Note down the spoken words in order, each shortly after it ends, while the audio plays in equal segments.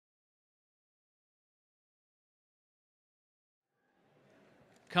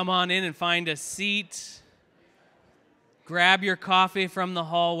Come on in and find a seat. Grab your coffee from the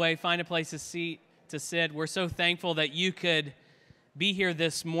hallway. Find a place to sit. We're so thankful that you could be here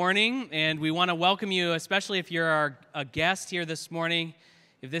this morning, and we want to welcome you, especially if you're a guest here this morning.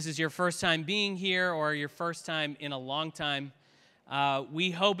 If this is your first time being here or your first time in a long time,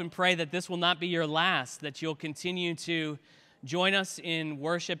 we hope and pray that this will not be your last, that you'll continue to join us in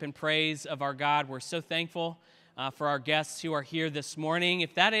worship and praise of our God. We're so thankful for our guests who are here this morning.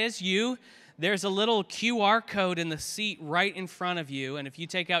 If that is you, there's a little QR code in the seat right in front of you, and if you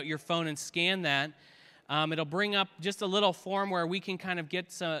take out your phone and scan that, it'll bring up just a little form where we can kind of get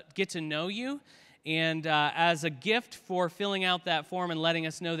to know you. And as a gift for filling out that form and letting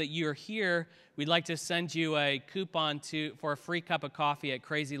us know that you're here, we'd like to send you a coupon for a free cup of coffee at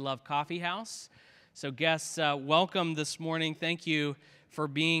Crazy Love Coffee House. So guests, welcome this morning. Thank you for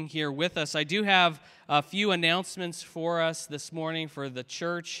being here with us. I do have a few announcements for us this morning for the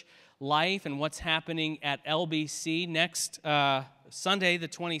church life and what's happening at LBC. Next Sunday, the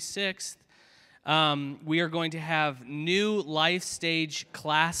 26th, we are going to have new life stage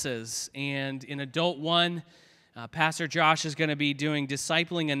classes. And in Adult 1, Pastor Josh is going to be doing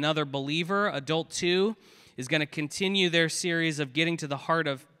Discipling Another Believer. Adult 2 is going to continue their series of Getting to the Heart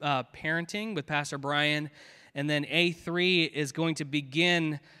of Parenting with Pastor Brian. And then A3 is going to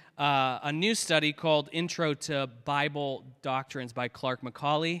begin a new study called Intro to Bible Doctrines by Clark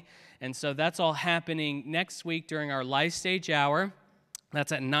McCauley. And so that's all happening next week during our Life Stage Hour.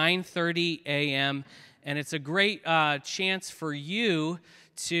 That's at 9:30 a.m. And it's a great chance for you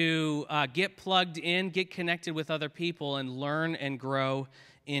to get plugged in, get connected with other people, and learn and grow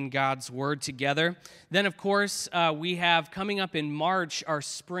in God's Word together. Then, of course, we have coming up in March our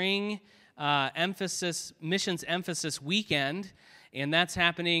spring missions emphasis weekend, and that's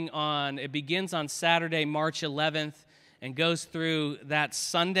happening it begins on Saturday, March 11th, and goes through that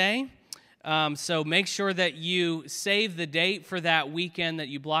Sunday. So make sure that you save the date for that weekend, that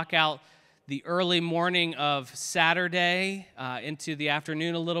you block out the early morning of Saturday into the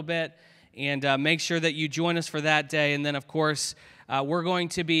afternoon a little bit, and make sure that you join us for that day. And then, of course, we're going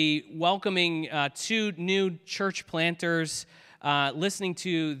to be welcoming 2 new church planters, listening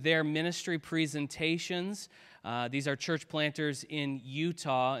to their ministry presentations. These are church planters in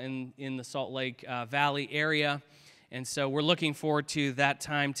Utah, in the Salt Lake Valley area. And so we're looking forward to that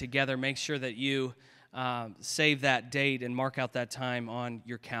time together. Make sure that you save that date and mark out that time on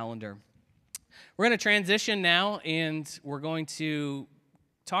your calendar. We're going to transition now, and we're going to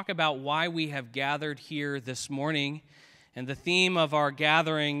talk about why we have gathered here this morning. And the theme of our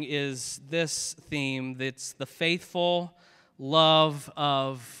gathering is this theme. It's the faithful love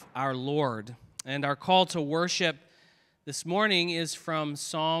of our Lord. And our call to worship this morning is from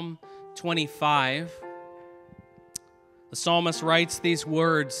Psalm 25. The psalmist writes these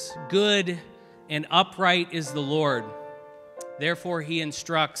words, "Good and upright is the Lord. Therefore he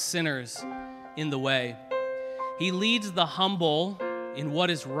instructs sinners in the way. He leads the humble in what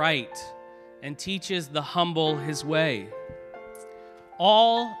is right and teaches the humble his way.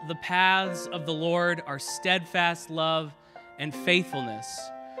 All the paths of the Lord are steadfast love and faithfulness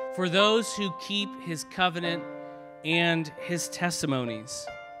for those who keep his covenant and his testimonies."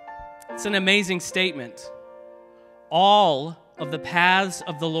 It's an amazing statement. All of the paths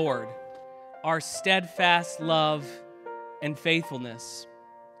of the Lord are steadfast love and faithfulness.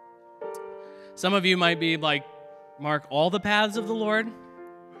 Some of you might be like, "Mark, all the paths of the Lord?"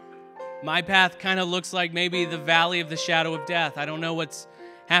 My path kind of looks like maybe the valley of the shadow of death. I don't know what's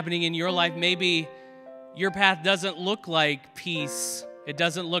happening in your life. Maybe your path doesn't look like peace. It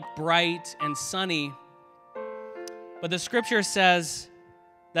doesn't look bright and sunny. But the scripture says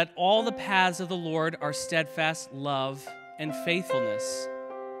that all the paths of the Lord are steadfast love and faithfulness.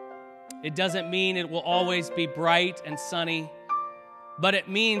 It doesn't mean it will always be bright and sunny, but it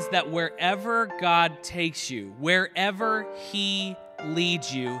means that wherever God takes you, wherever he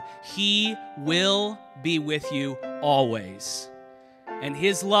leads you, he will be with you always. And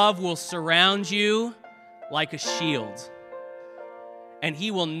his love will surround you like a shield. And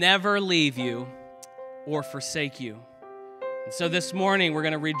he will never leave you or forsake you. And so this morning, we're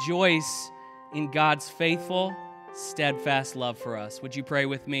going to rejoice in God's faithful, steadfast love for us. Would you pray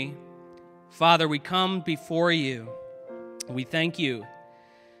with me? Father, we come before you. We thank you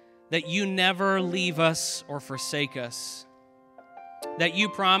that you never leave us or forsake us, that you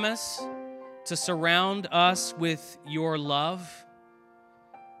promise to surround us with your love.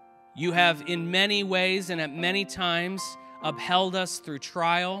 You have in many ways and at many times upheld us through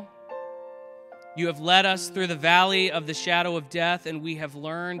trial. You have led us through the valley of the shadow of death, and we have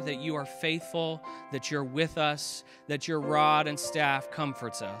learned that you are faithful, that you're with us, that your rod and staff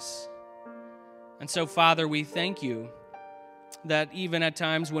comforts us. And so, Father, we thank you that even at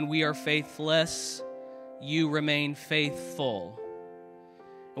times when we are faithless, you remain faithful.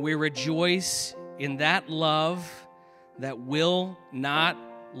 And we rejoice in that love that will not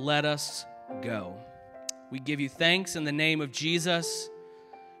let us go. We give you thanks in the name of Jesus,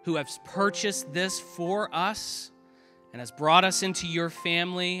 who has purchased this for us and has brought us into your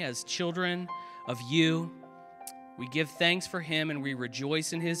family as children of you. We give thanks for him and we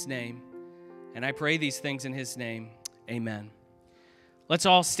rejoice in his name. And I pray these things in his name. Amen. Let's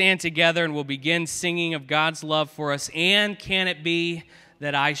all stand together and we'll begin singing of God's love for us. And can it be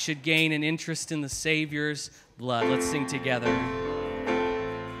that I should gain an interest in the Savior's blood? Let's sing together.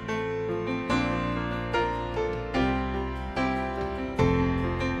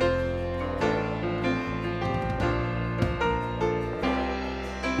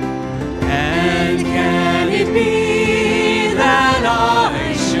 Be that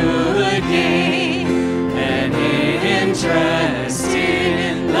I should gain an interest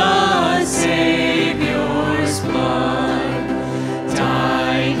in the Savior's blood.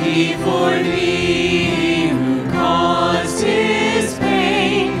 Died he for thee who caused his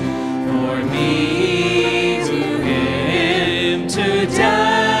pain, for me to him to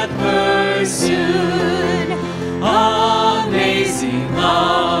death pursued. Amazing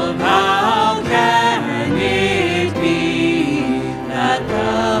love, how can it be that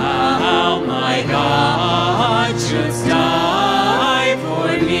thou, my God, shouldst die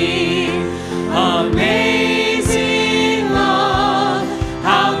for me? Amazing love,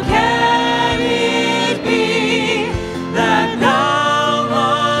 how can it be that thou,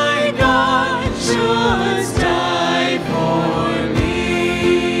 my God, shouldst die for me?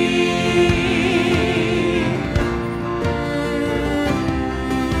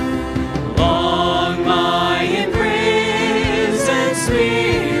 Long my imprisoned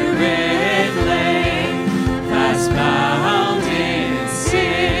spirit lay, fast bound in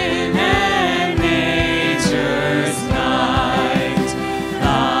sin and nature's night.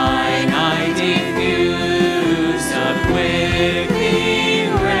 Thine eye diffused a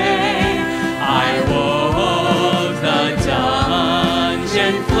quickening ray. I woke the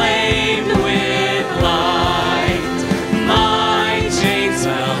dungeon flamed with light. My chains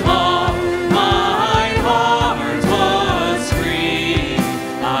fell off, my heart was free.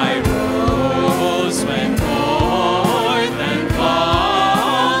 I rose, went forth, and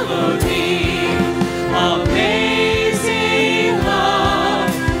followed thee. Amazing love,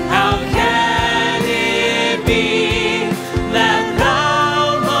 how can it be that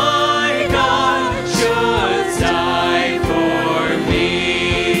thou, my God, shouldst die for me?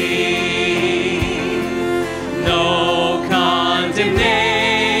 No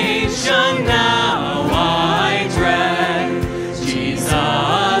condemnation now I dread,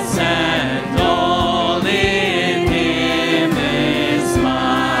 Jesus and all in him is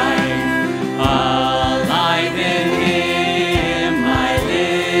mine. Alive in him, my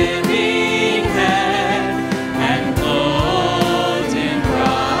living head, and clothed in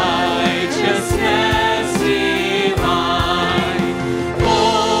righteousness divine.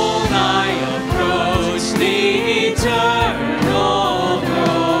 Bold I approach the eternal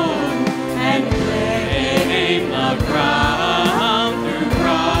throne and claim the crown through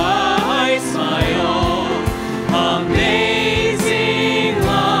Christ my own. Amazing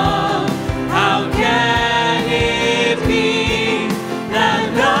love, how can it be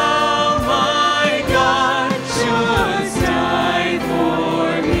that thou, my God, shouldst die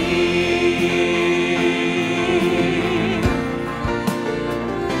for me?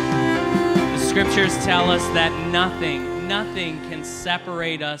 The scriptures tell us that nothing can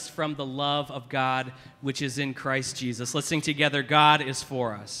separate us from the love of God, which is in Christ Jesus. Let's sing together, God is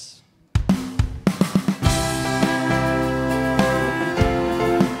for us.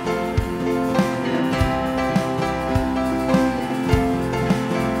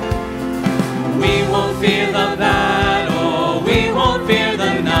 We won't fear the battle, we won't fear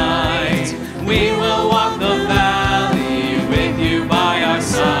the night. We will walk the valley with you by our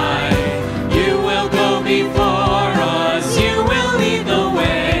side. You will go before us, you will lead the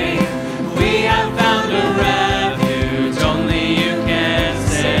way. We have found a refuge only you can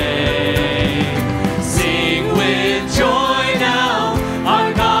save. Sing with joy now,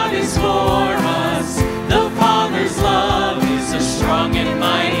 our God is for us. The Father's love is a strong and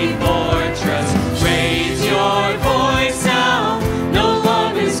mighty fortress. Raise your voice now, no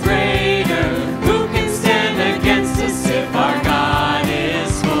love is greater. Who can stand against us if our God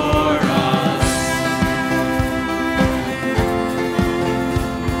is for us?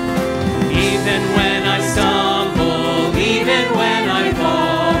 Even when I stumble, even when I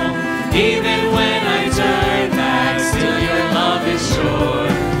fall, even when I turn back, still your love is sure.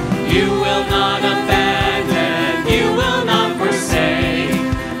 You will not abandon, you will not forsake,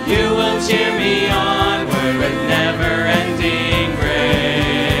 you will cheer me onward with never-ending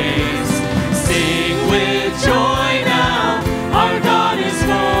grace. Sing with joy now, our God is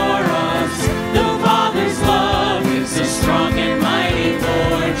for us. The Father's love is a strong and mighty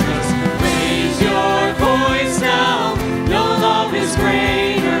fortress. Raise your voice now, no love is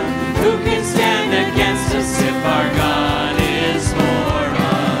greater. Who can stand against us if our God is for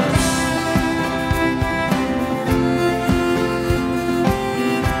us?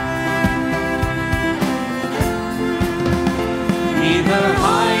 Neither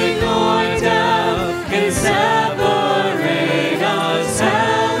height nor depth can separate us.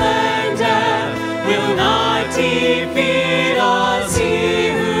 Hell and death will not defeat us. He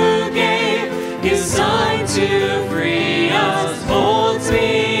who gave his Son to free us holds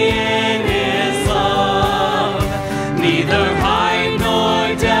me in his love. Neither height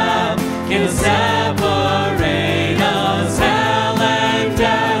nor depth can separate us. Hell and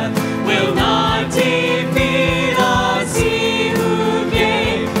death will not defeat us. He who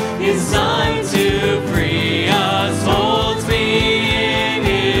gave his Son to free us holds me in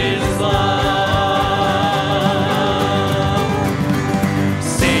his love.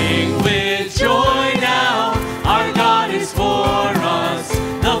 Sing with joy now, our God is for us.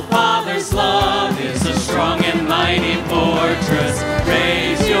 The Father's love is a strong and mighty fortress.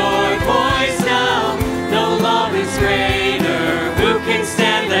 Raise your voice now, no love is greater. Who can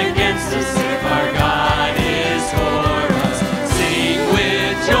stand against us if our God is for us? Sing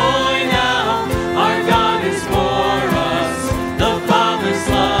with joy now, our God is for us. The Father's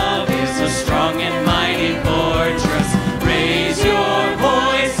love is a strong and mighty fortress. Raise your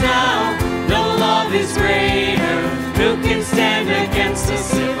voice now, no love is greater. Who can stand against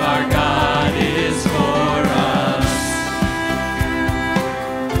us if our God is for us?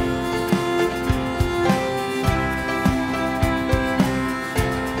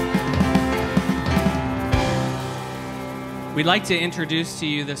 We'd like to introduce to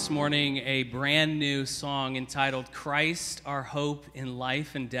you this morning a brand new song entitled Christ, Our Hope in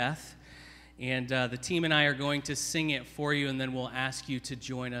Life and Death. And the team and I are going to sing it for you, and then we'll ask you to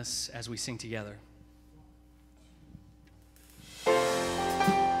join us as we sing together.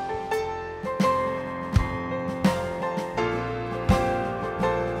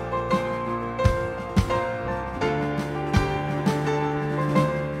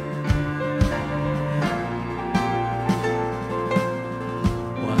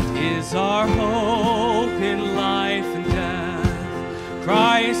 Our hope in life and death,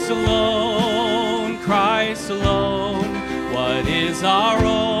 Christ alone, Christ alone. What is our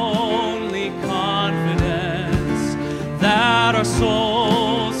only confidence? That our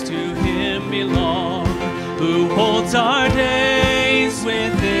souls to Him belong, who holds our days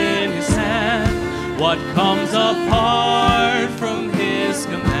within His hand. What comes apart from His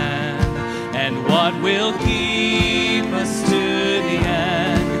command, and what will keep us to the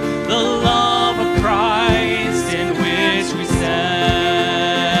end? The love of Christ in which we stand.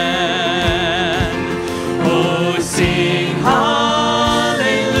 Oh, sing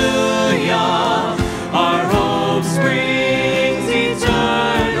hallelujah, our hope springs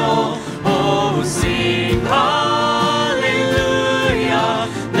eternal. Oh, sing hallelujah,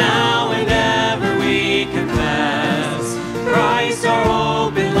 now and ever we confess, Christ our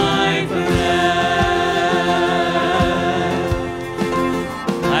hope in life and death.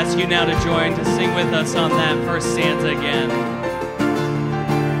 I'll ask you now to join to sing with us on that first stanza again.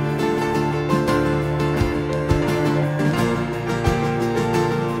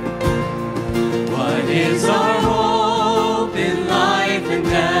 What is our hope in life and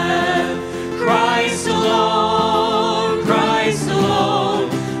death? Christ alone, Christ alone.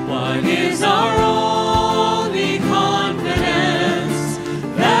 What is our only confidence?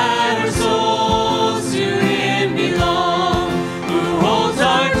 That our souls to Him belong, who holds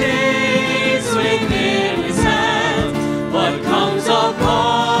our days within His hand. What comes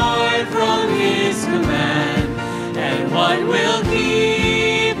apart from His command, and what will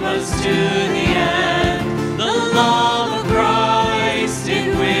keep us to the end?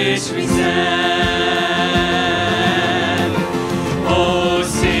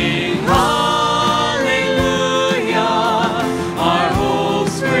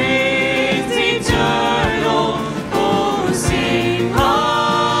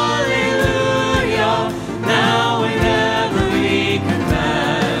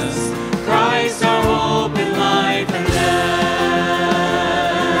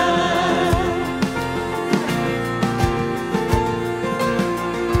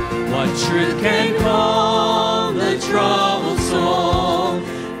 troubled soul.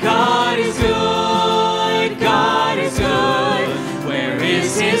 God is good, God is good. Where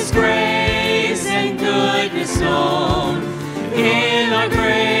is His grace and goodness known? In our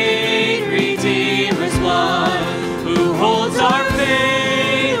great Redeemer's blood, who holds our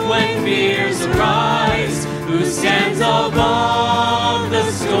faith when fears arise, who stands above the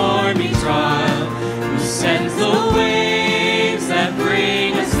stormy trial, who sends the waves that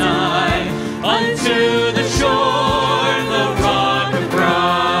bring us nigh unto the shore, the rock of Christ.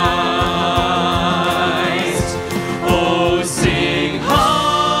 Oh, sing hallelujah,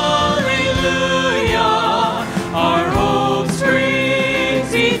 our hope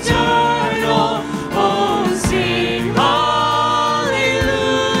springs eternal. Oh, sing hallelujah,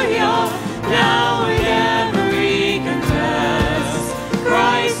 now and ever we confess,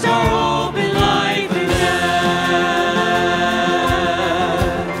 Christ our hope in life and death.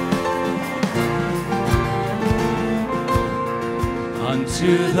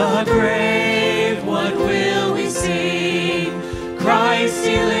 Unto the grave, what will we sing? Christ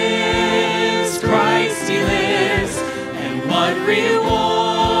He lives, Christ He lives. And what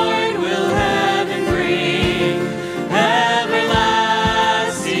reward will heaven bring? Everlasting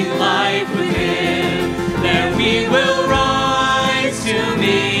life with Him. There we will rise to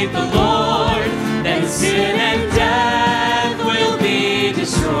meet the Lord. Then sin and death will be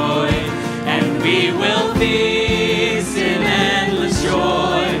destroyed, and we will feast in endless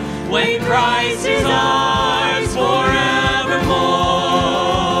joy when Christ is ours forevermore.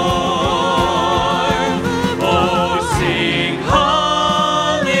 Oh, sing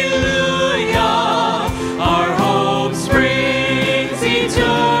hallelujah, our hope springs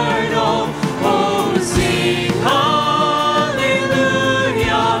eternal. Oh, sing hallelujah,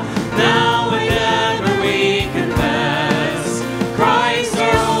 now and ever we confess, Christ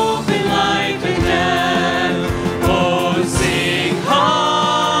our hope in life and death. Oh, sing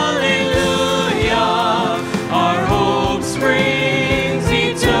hallelujah, our hope springs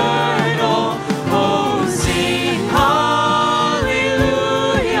eternal. Oh, sing hallelujah,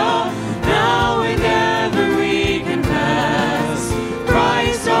 now and ever we confess,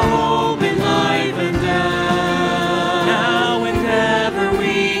 Christ our hope in life and death. Now and ever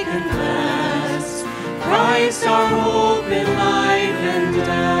we confess, Christ our hope in life and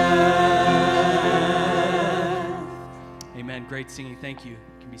death. Amen. Great singing. Thank you. You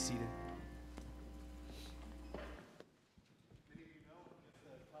can be seated.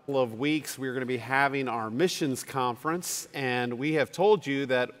 Couple of weeks we're going to be having our missions conference, and we have told you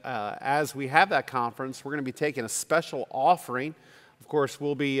that as we have that conference, we're going to be taking a special offering. Of course,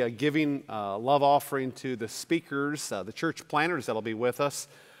 we'll be giving a love offering to the speakers, the church planners that'll be with us,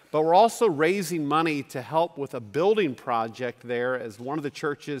 but we're also raising money to help with a building project there as one of the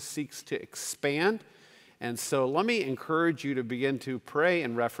churches seeks to expand. And so let me encourage you to begin to pray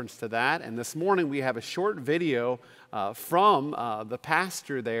in reference to that. And this morning we have a short video from the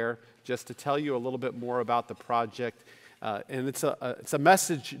pastor there just to tell you a little bit more about the project. And it's a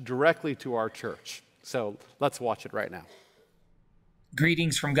message directly to our church. So let's watch it right now.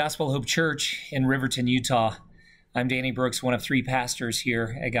 Greetings from Gospel Hope Church in Riverton, Utah. I'm Danny Brooks, one of 3 pastors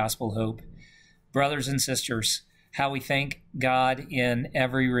here at Gospel Hope. Brothers and sisters, how we thank God in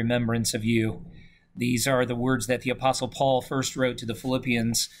every remembrance of you. These are the words that the Apostle Paul first wrote to the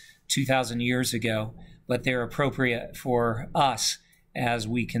Philippians 2,000 years ago, but they're appropriate for us as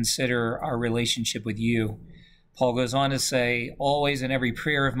we consider our relationship with you. Paul goes on to say, always in every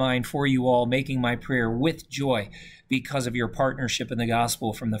prayer of mine for you all, making my prayer with joy because of your partnership in the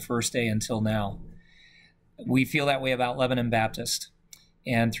gospel from the first day until now. We feel that way about Lebanon Baptist.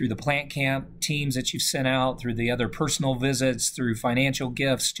 And through the plant camp teams that you've sent out, through the other personal visits, through financial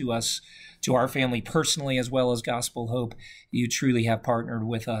gifts to us, to our family personally, as well as Gospel Hope, you truly have partnered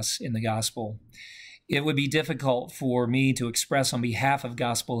with us in the gospel. It would be difficult for me to express on behalf of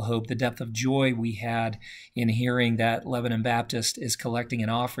Gospel Hope the depth of joy we had in hearing that Lebanon Baptist is collecting an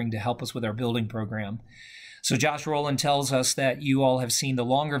offering to help us with our building program. So Josh Rowland tells us that you all have seen the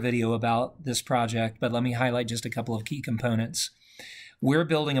longer video about this project, but let me highlight just a couple of key components. We're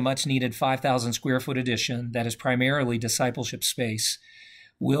building a much-needed 5,000 square foot addition that is primarily discipleship space.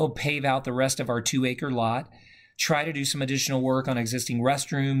 We'll pave out the rest of our 2-acre lot, try to do some additional work on existing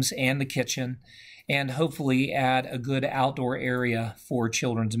restrooms and the kitchen, and hopefully add a good outdoor area for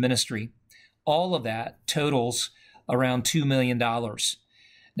children's ministry. All of that totals around $2 million.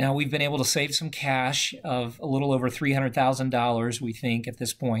 Now, we've been able to save some cash of a little over $300,000, we think, at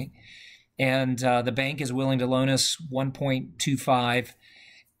this point. And the bank is willing to loan us 1.25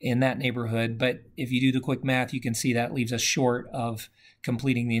 in that neighborhood. But if you do the quick math, you can see that leaves us short of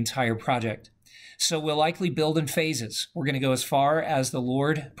completing the entire project. So we'll likely build in phases. We're going to go as far as the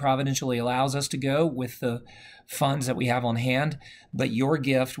Lord providentially allows us to go with the funds that we have on hand, but your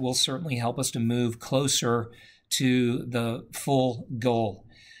gift will certainly help us to move closer to the full goal.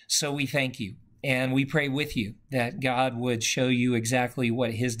 So we thank you, and we pray with you that God would show you exactly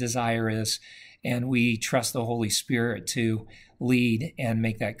what his desire is, and we trust the Holy Spirit to lead and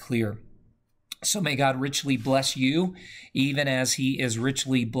make that clear. So may God richly bless you, even as he is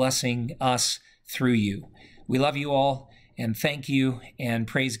richly blessing us through you. We love you all, and thank you, and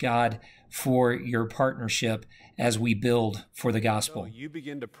praise God for your partnership as we build for the gospel. So you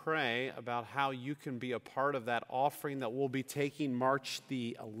begin to pray about how you can be a part of that offering that we'll be taking March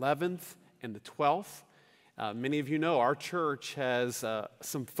the 11th and the 12th. Many of you know our church has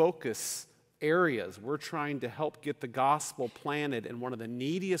some focus areas. We're trying to help get the gospel planted in one of the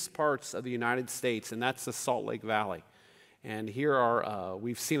neediest parts of the United States, and that's the Salt Lake Valley. And here are,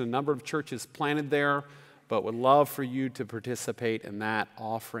 we've seen a number of churches planted there, but would love for you to participate in that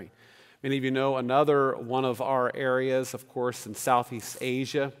offering. Many of you know another one of our areas, of course, in Southeast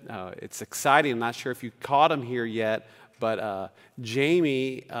Asia. It's exciting. I'm not sure if you caught him here yet, but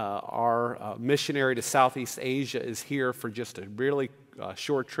Jamie, our missionary to Southeast Asia, is here for just a really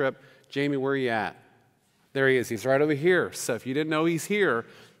short trip. Jamie, where are you at? There he is. He's right over here. So if you didn't know he's here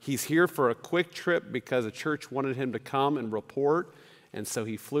for a quick trip because the church wanted him to come and report. And so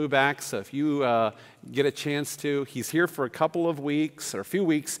he flew back. So if you get a chance to, he's here for a couple of weeks or a few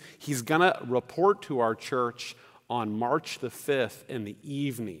weeks. He's going to report to our church on March the 5th in the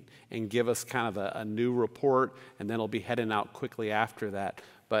evening and give us kind of a new report. And then he'll be heading out quickly after that.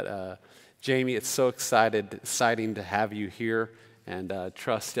 But Jamie, it's so exciting to have you here. And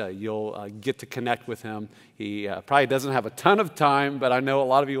trust you'll get to connect with him. He probably doesn't have a ton of time, but I know a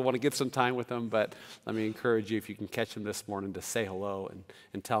lot of you want to get some time with him. But let me encourage you, if you can catch him this morning, to say hello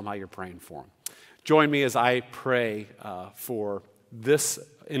and tell him how you're praying for him. Join me as I pray for this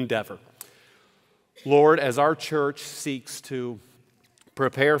endeavor. Lord, as our church seeks to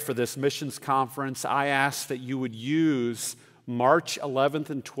prepare for this missions conference, I ask that you would use March 11th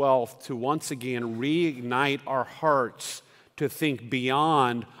and 12th to once again reignite our hearts to think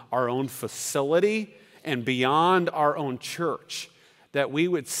beyond our own facility and beyond our own church, that we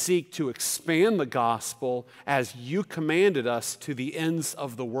would seek to expand the gospel as you commanded us to the ends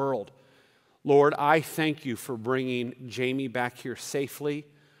of the world. Lord, I thank you for bringing Jamie back here safely.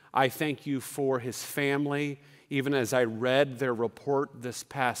 I thank you for his family, even as I read their report this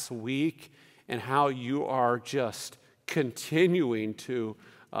past week, and how you are just continuing to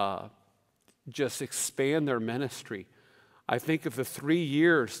just expand their ministry. I think of the 3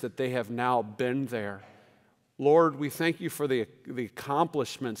 years that they have now been there. Lord, we thank you for the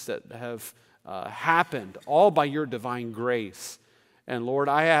accomplishments that have happened, all by your divine grace. And Lord,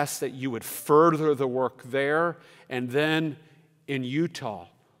 I ask that you would further the work there. And then in Utah,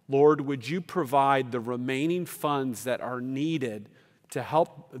 Lord, would you provide the remaining funds that are needed to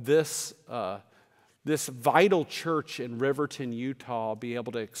help this vital church in Riverton, Utah, be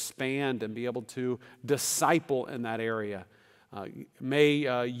able to expand and be able to disciple in that area.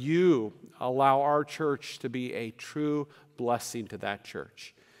 May you allow our church to be a true blessing to that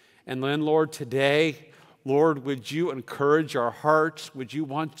church. And then, Lord, today, Lord, would you encourage our hearts? Would you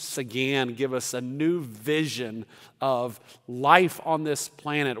once again give us a new vision of life on this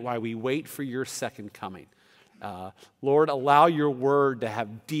planet while we wait for your second coming? Lord, allow your word to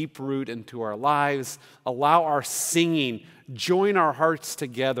have deep root into our lives. Allow our singing, join our hearts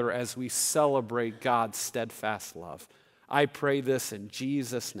together as we celebrate God's steadfast love. I pray this in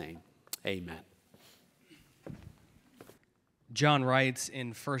Jesus' name. Amen. John writes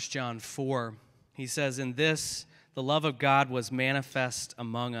in 1 John 4, he says, "In this, the love of God was manifest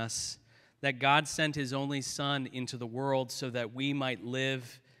among us, that God sent his only Son into the world so that we might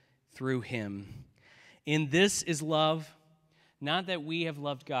live through him. In this is love, not that we have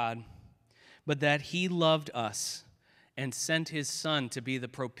loved God, but that he loved us and sent his Son to be the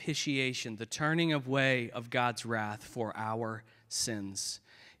propitiation, the turning away of God's wrath for our sins."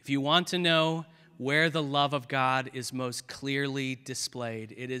 If you want to know where the love of God is most clearly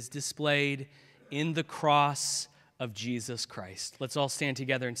displayed, it is displayed in the cross of Jesus Christ. Let's all stand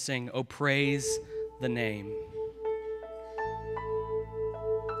together and sing, "Oh, praise the name."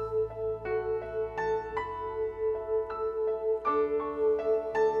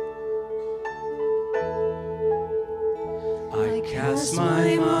 I cast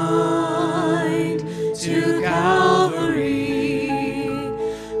my mind to Calvary,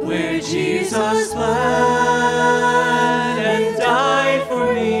 where Jesus bled and died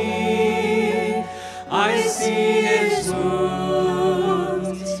for me. I see his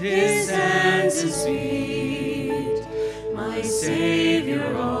wounds, his hands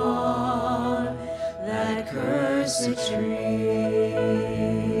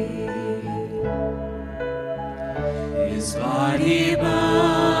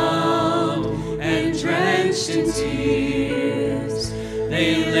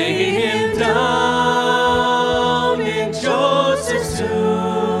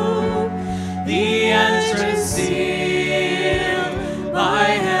sealed by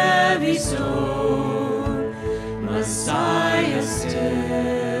heavy stone, Messiah still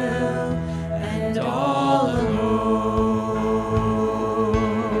and all alone.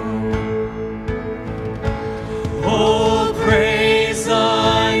 Oh, praise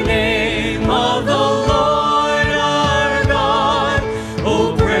the name of the Lord our God.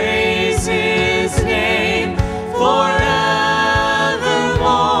 Oh, praise his name forevermore.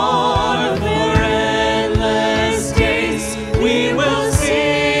 For endless days we will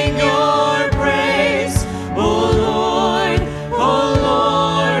sing your praise, O Lord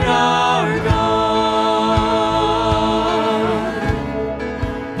our God.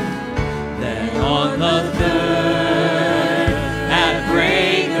 Then on the third, at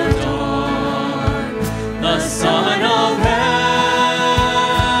break of dawn, the Son of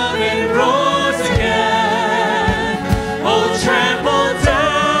Heaven rose again. Oh, trample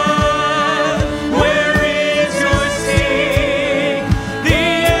death, where is your sting? The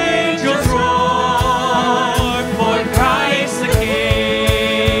angels roar for Christ the King.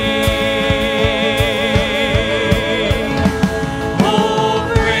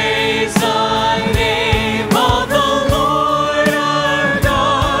 Oh, praise the name of the Lord our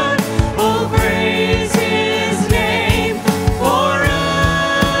God. Oh, praise his name forevermore.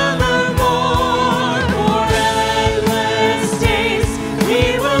 For endless days we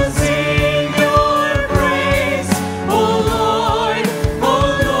will sing your praise, O Lord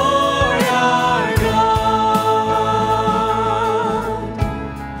our God.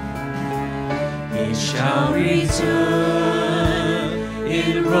 He shall return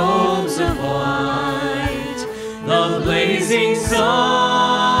in robes of white, the blazing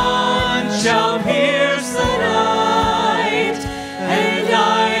sun shall pierce the night, and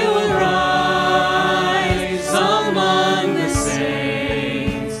I will rise among the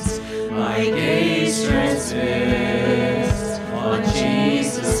saints, my gaze transfixed on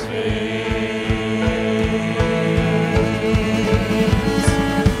Jesus' face.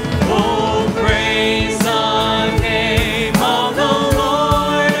 Oh, praise the name of the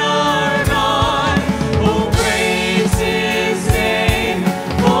Lord our God. Oh, praise his name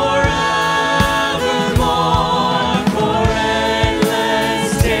forevermore. For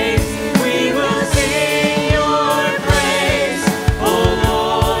endless days we will sing your praise, O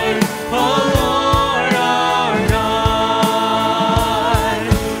Lord our God.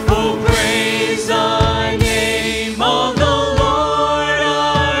 Oh, praise the name of the Lord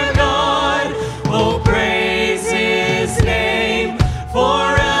our God. Oh, praise his name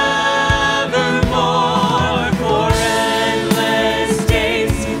forevermore. For endless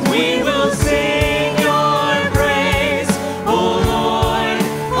days we will sing your praise, O Lord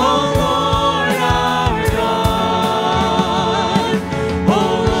our God. O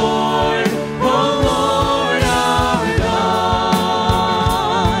Lord our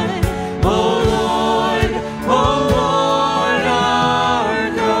God. O Lord our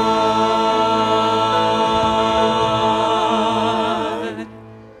God.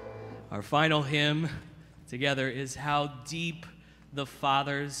 Our final hymn together is How Deep the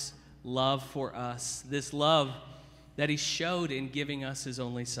Father's Love for Us, this love that he showed in giving us his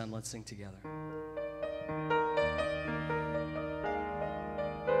only Son. Let's sing together.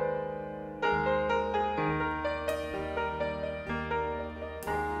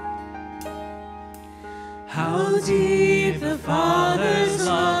 How deep the Father's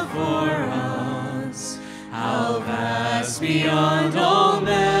love for us, how vast beyond all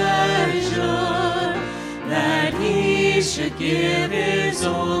measure, that he should give his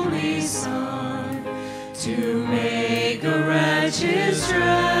only Son to make a wretch his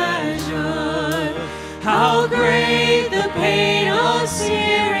treasure. How great the pain of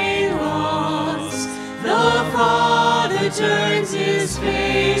searing loss, the Father turns his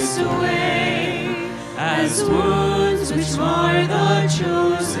face away, as wounds which mar the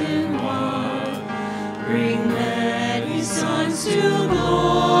chosen one bring many sons to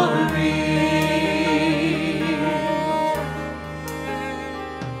glory.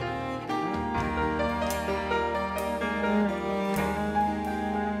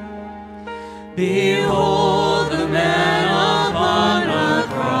 Behold the man upon a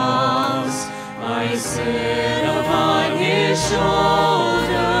cross, my sin upon his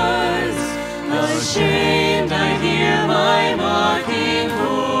shoulders. Ashamed I hear my mocking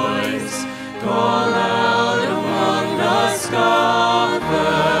voice call out among the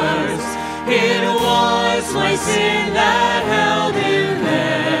scoffers. It was my sin that held him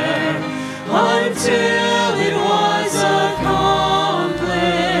there until it was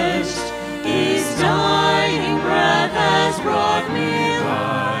accomplished. His dying breath has brought me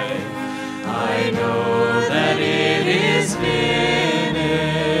life. I know that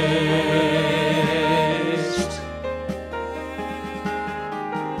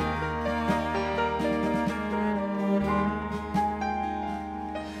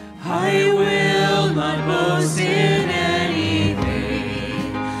I will not boast in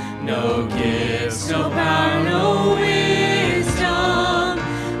anything, no gifts, no power, no wisdom,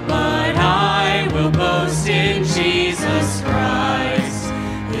 but I will boast in Jesus Christ,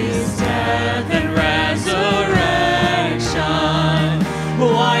 his death and resurrection.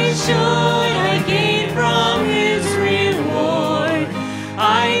 Why should I gain from his reward?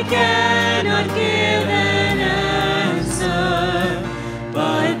 I cannot give an answer,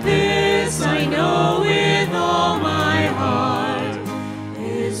 but this I know with all my heart,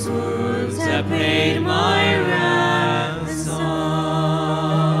 his words have paid my ransom.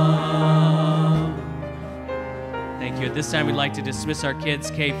 Thank you. At this time, we'd like to dismiss our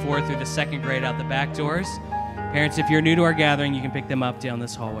kids K4 through the second grade out the back doors. Parents, if you're new to our gathering, you can pick them up down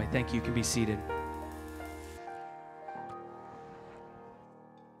this hallway. Thank you. You can be seated.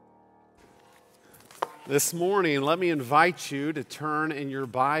 This morning, let me invite you to turn in your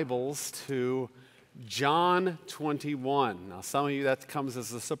Bibles to John 21. Now, some of you, that comes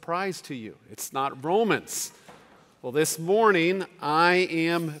as a surprise to you. It's not Romans. Well, this morning, I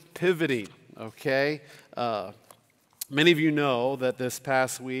am pivoting, okay? Many of you know that this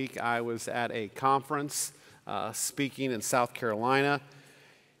past week, I was at a conference speaking in South Carolina,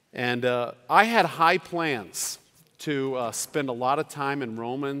 and I had high plans to spend a lot of time in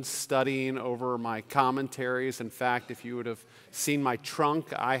Romans studying over my commentaries. In fact, if you would have seen my trunk,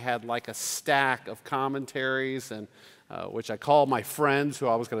 I had like a stack of commentaries, and which I called my friends who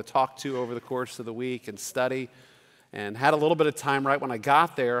I was going to talk to over the course of the week and study, and had a little bit of time right when I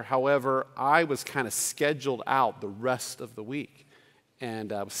got there. However, I was kind of scheduled out the rest of the week.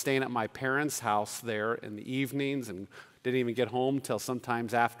 And I was staying at my parents' house there in the evenings and didn't even get home till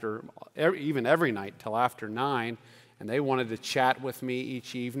sometimes after, even every night, till after 9. And they wanted to chat with me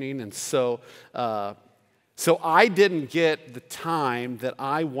each evening. And so I didn't get the time that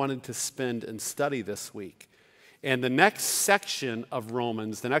I wanted to spend and study this week. And the next section of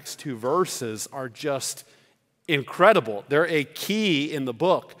Romans, the next 2 verses, are just incredible. They're a key in the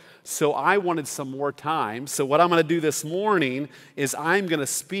book. So I wanted some more time. So what I'm going to do this morning is I'm going to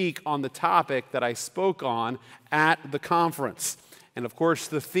speak on the topic that I spoke on at the conference. And of course,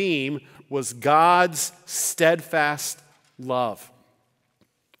 the theme was God's steadfast love.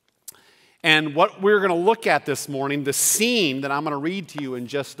 And what we're going to look at this morning, the scene that I'm going to read to you in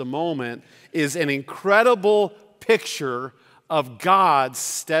just a moment, is an incredible picture of God's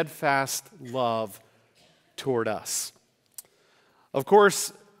steadfast love toward us. Of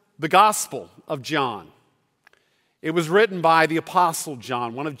course, the Gospel of John. It was written by the Apostle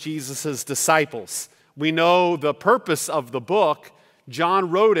John, one of Jesus' disciples. We know the purpose of the book.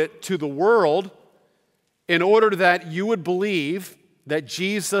 John wrote it to the world in order that you would believe that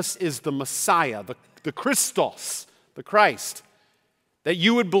Jesus is the Messiah, the Christos, the Christ. That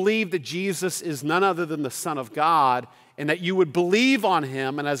you would believe that Jesus is none other than the Son of God, and that you would believe on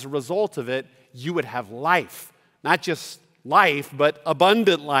him, and as a result of it, you would have life. Not just life, but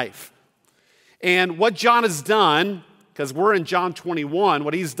abundant life. And what John has done, because we're in John 21,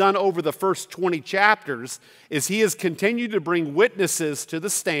 what he's done over the first 20 chapters is he has continued to bring witnesses to the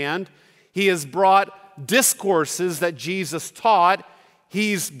stand. He has brought discourses that Jesus taught.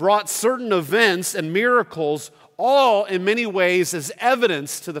 He's brought certain events and miracles, all in many ways as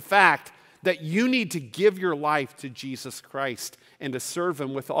evidence to the fact that you need to give your life to Jesus Christ and to serve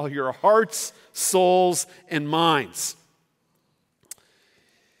him with all your hearts, souls, and minds.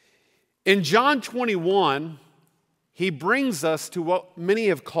 In John 21, he brings us to what many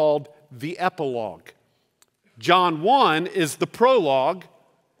have called the epilogue. John 1 is the prologue.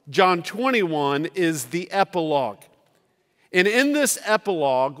 John 21 is the epilogue. And in this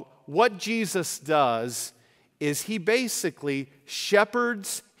epilogue, what Jesus does is he basically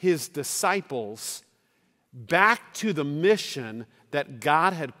shepherds his disciples back to the mission that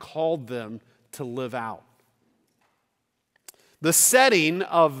God had called them to live out. The setting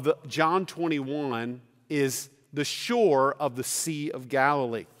of John 21 is the shore of the Sea of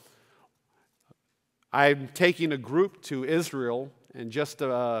Galilee. I'm taking a group to Israel in just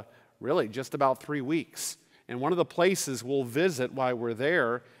about 3 weeks. And one of the places we'll visit while we're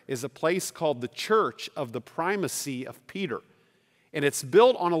there is a place called the Church of the Primacy of Peter. And it's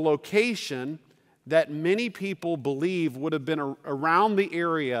built on a location that many people believe would have been around the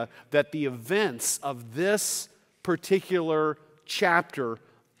area that the events of this particular chapter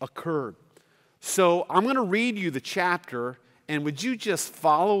occurred. So I'm going to read you the chapter, and would you just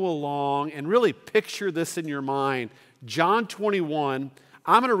follow along and really picture this in your mind? John 21,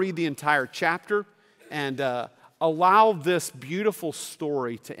 I'm going to read the entire chapter and allow this beautiful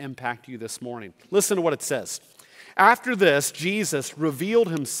story to impact you this morning. Listen to what it says. After this, Jesus revealed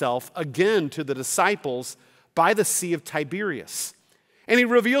himself again to the disciples by the Sea of Tiberias. And he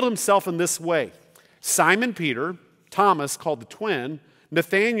revealed himself in this way. Simon Peter, Thomas called the twin,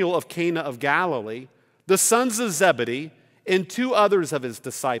 Nathanael of Cana of Galilee, the sons of Zebedee, and two others of his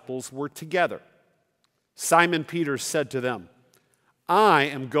disciples were together. Simon Peter said to them, I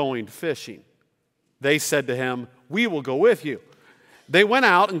am going fishing. They said to him, we will go with you. They went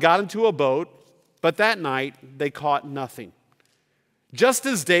out and got into a boat, but that night they caught nothing. Just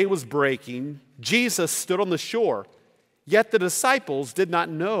as day was breaking, Jesus stood on the shore, yet the disciples did not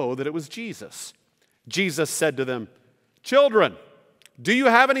know that it was Jesus. Jesus said to them, children, do you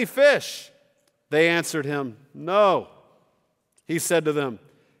have any fish? They answered him, no. He said to them,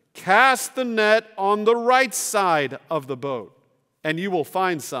 cast the net on the right side of the boat, and you will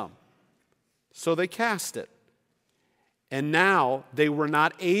find some. So they cast it. And now they were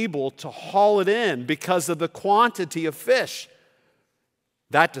not able to haul it in because of the quantity of fish.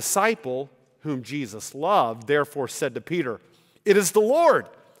 That disciple, whom Jesus loved, therefore said to Peter, it is the Lord.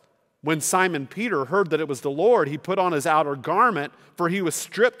 When Simon Peter heard that it was the Lord, he put on his outer garment, for he was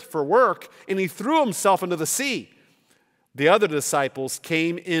stripped for work, and he threw himself into the sea. The other disciples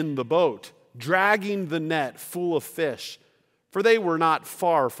came in the boat, dragging the net full of fish, for they were not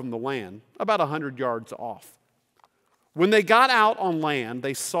far from the land, about 100 yards off. When they got out on land,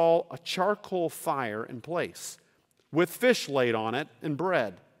 they saw a charcoal fire in place, with fish laid on it and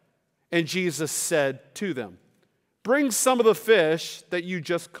bread. And Jesus said to them, bring some of the fish that you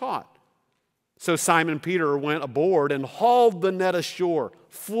just caught. So Simon Peter went aboard and hauled the net ashore,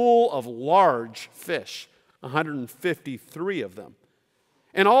 full of large fish, 153 of them.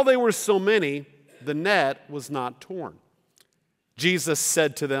 And although they were so many, the net was not torn. Jesus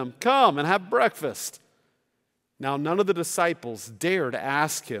said to them, come and have breakfast. Now none of the disciples dared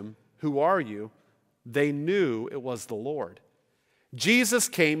ask him, who are you? They knew it was the Lord. Jesus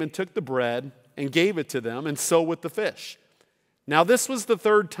came and took the bread and gave it to them, and so with the fish. Now this was the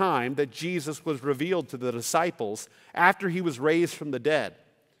third time that Jesus was revealed to the disciples after he was raised from the dead.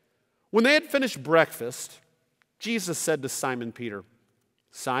 When they had finished breakfast, Jesus said to Simon Peter,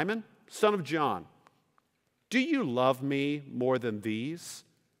 Simon, son of John, do you love me more than these?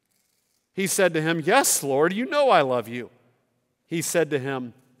 He said to him, yes, Lord, you know I love you. He said to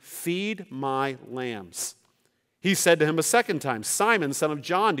him, feed my lambs. He said to him a second time, Simon, son of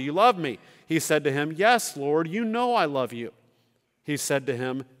John, do you love me? He said to him, yes, Lord, you know I love you. He said to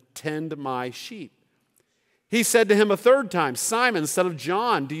him, tend my sheep. He said to him a third time, Simon, son of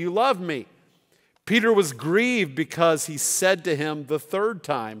John, do you love me? Peter was grieved because he said to him the third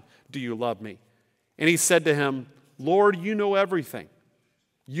time, do you love me? And he said to him, Lord, you know everything.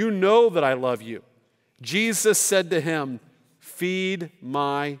 You know that I love you. Jesus said to him, feed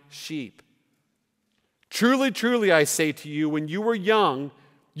my sheep. Truly, truly, I say to you, when you were young,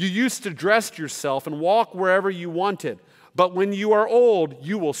 you used to dress yourself and walk wherever you wanted. But when you are old,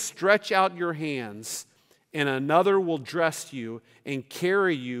 you will stretch out your hands, and another will dress you and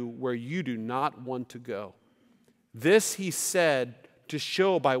carry you where you do not want to go. This he said to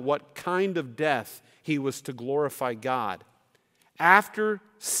show by what kind of death he was to glorify God. After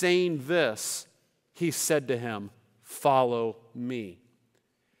saying this, he said to him, follow me.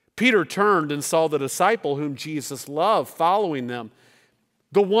 Peter turned and saw the disciple whom Jesus loved following them,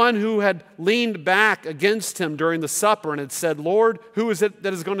 the one who had leaned back against him during the supper and had said, Lord, who is it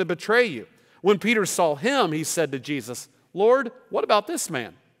that is going to betray you? When Peter saw him, he said to Jesus, Lord, what about this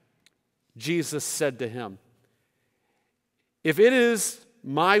man? Jesus said to him, if it is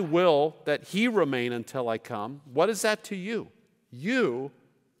my will that he remain until I come, what is that to you? You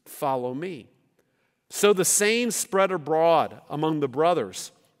follow me. So the saying spread abroad among the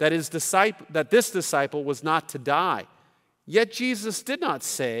brothers that this disciple was not to die. Yet Jesus did not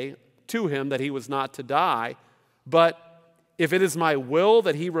say to him that he was not to die, but if it is my will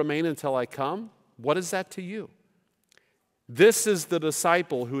that he remain until I come, what is that to you? This is the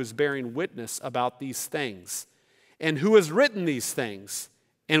disciple who is bearing witness about these things, and who has written these things,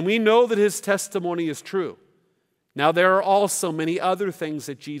 and we know that his testimony is true. Now there are also many other things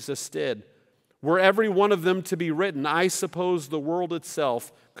that Jesus did. Were every one of them to be written, I suppose the world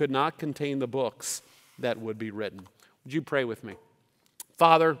itself could not contain the books that would be written. Would you pray with me?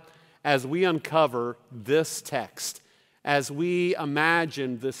 Father, as we uncover this text, as we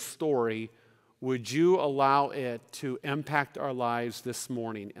imagine this story, would you allow it to impact our lives this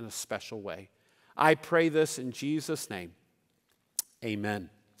morning in a special way? I pray this in Jesus' name. Amen.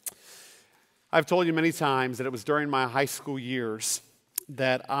 I've told you many times that it was during my high school years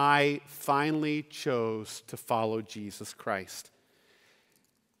that I finally chose to follow Jesus Christ.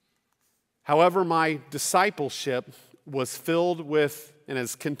 However, my discipleship was filled with, and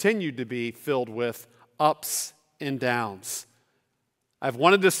has continued to be filled with, ups and downs. I've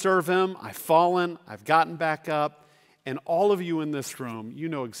wanted to serve him, I've fallen, I've gotten back up, and all of you in this room, you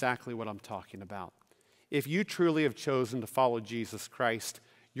know exactly what I'm talking about. If you truly have chosen to follow Jesus Christ,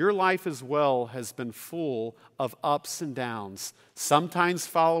 your life as well has been full of ups and downs, sometimes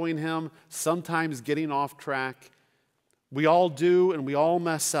following him, sometimes getting off track. We all do, and we all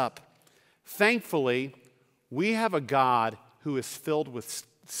mess up. Thankfully, we have a God who is filled with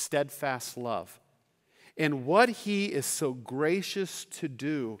steadfast love. And what he is so gracious to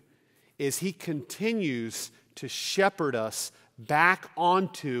do is he continues to shepherd us back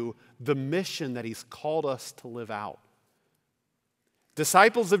onto the mission that he's called us to live out.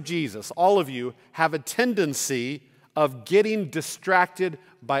 Disciples of Jesus, all of you, have a tendency of getting distracted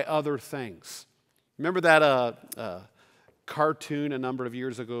by other things. Remember that cartoon a number of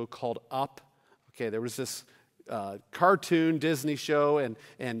years ago called Up? Okay, there was this cartoon Disney show,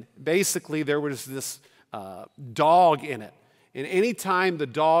 and basically there was this dog in it. And anytime the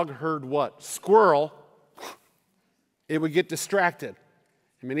dog heard what? Squirrel, it would get distracted.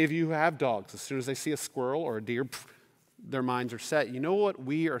 And many of you who have dogs, as soon as they see a squirrel or a deer, their minds are set. You know what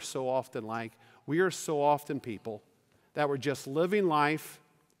we are so often like? We are so often people that we're just living life,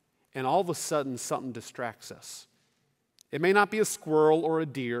 and all of a sudden something distracts us. It may not be a squirrel or a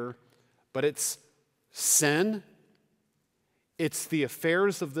deer, but it's sin, it's the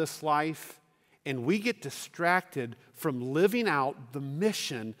affairs of this life, and we get distracted from living out the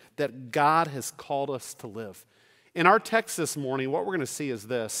mission that God has called us to live. In our text this morning, what we're going to see is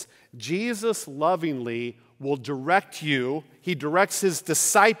this: Jesus lovingly will direct you, he directs his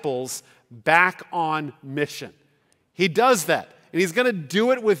disciples back on mission. He does that, and he's going to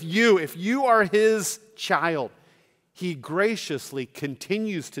do it with you if you are his child. He graciously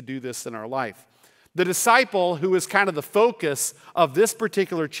continues to do this in our life. The disciple who is kind of the focus of this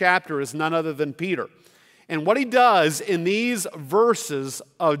particular chapter is none other than Peter. And what he does in these verses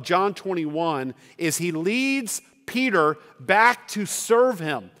of John 21 is he leads Peter back to serve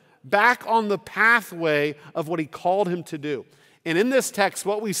him, back on the pathway of what he called him to do. And in this text,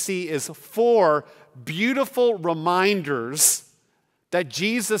 what we see is 4 beautiful reminders that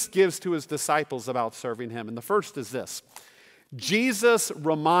Jesus gives to his disciples about serving him. And the first is this: Jesus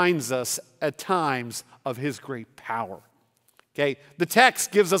reminds us at times of his great power. Okay, the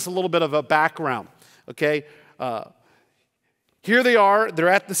text gives us a little bit of a background. Okay, here they are, they're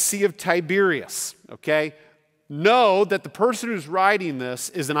at the Sea of Tiberias. Okay, know that the person who's writing this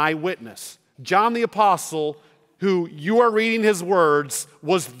is an eyewitness. John the Apostle, who you are reading his words,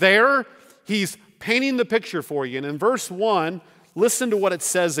 was there. He's painting the picture for you. And in verse 1, listen to what it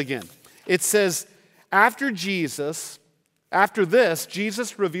says again. It says, after this,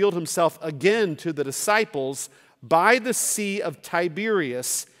 Jesus revealed himself again to the disciples by the Sea of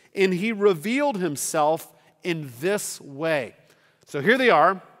Tiberias, and he revealed himself in this way. So here they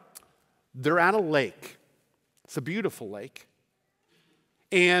are. They're at a lake. It's a beautiful lake.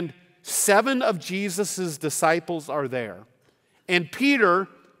 And 7 of Jesus' disciples are there. And Peter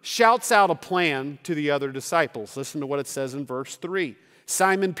shouts out a plan to the other disciples. Listen to what it says in verse 3.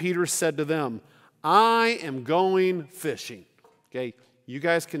 Simon Peter said to them, I am going fishing. Okay, you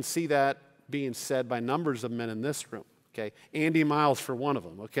guys can see that being said by numbers of men in this room. Okay, Andy Miles for one of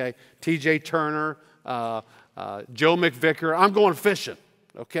them. Okay, T.J. Turner, Joe McVicker. I'm going fishing.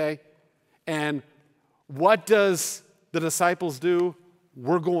 Okay, and what does the disciples do?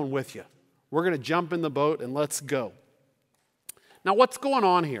 We're going with you. We're going to jump in the boat and let's go. Now, what's going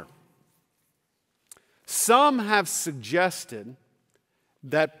on here? Some have suggested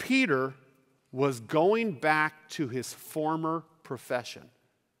that Peter was going back to his former profession.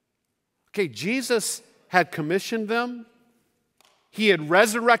 Okay, Jesus had commissioned them. He had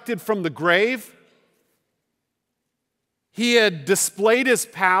resurrected from the grave. He had displayed his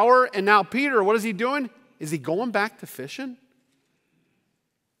power. And now Peter, what is he doing? Is he going back to fishing?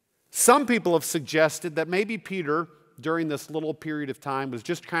 Some people have suggested that maybe Peter, during this little period of time, was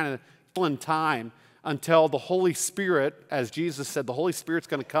just kind of filling time until the Holy Spirit, as Jesus said, the Holy Spirit's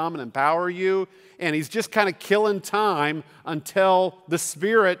going to come and empower you. And he's just kind of killing time until the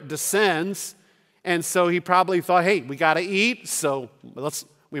Spirit descends. And so he probably thought, hey, we got to eat, so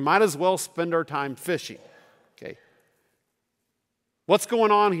we might as well spend our time fishing. Okay. What's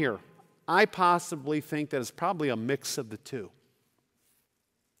going on here? I possibly think that it's probably a mix of the two.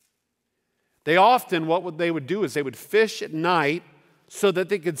 They often, what they would do is they would fish at night so that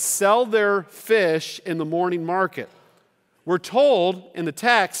they could sell their fish in the morning market. We're told in the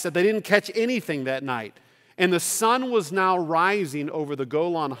text that they didn't catch anything that night. And the sun was now rising over the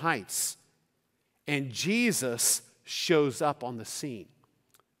Golan Heights. and Jesus shows up on the scene.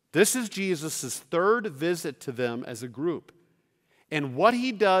 This is Jesus' third visit to them as a group. And what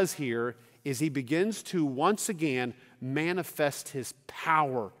he does here is he begins to once again manifest his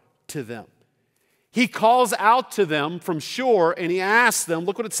power to them. He calls out to them from shore and he asks them,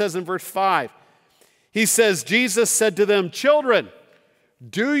 look what it says in verse 5. He says, Jesus said to them, "Children,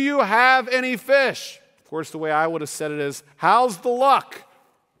 do you have any fish?" Of course, the way I would have said it is, "How's the luck?"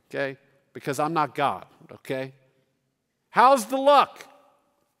 Okay? Because I'm not God, okay? "How's the luck?"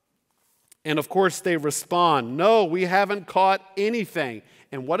 And of course, they respond, "No, we haven't caught anything."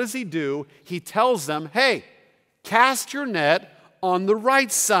 And what does he do? He tells them, "Hey, cast your net on the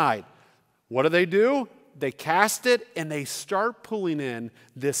right side." What do? They cast it and they start pulling in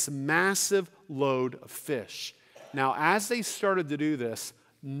this massive load of fish. Now, as they started to do this,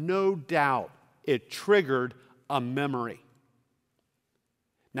 no doubt it triggered a memory.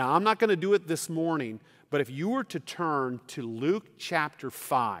 Now, I'm not going to do it this morning, but if you were to turn to Luke chapter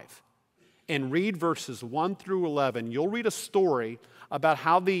 5 and read verses 1 through 11, you'll read a story about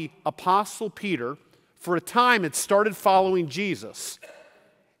how the apostle Peter, for a time, had started following Jesus.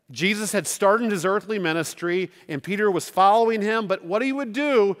 Jesus had started his earthly ministry, and Peter was following him, but what he would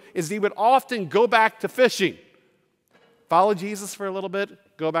do is he would often go back to fishing. Follow Jesus for a little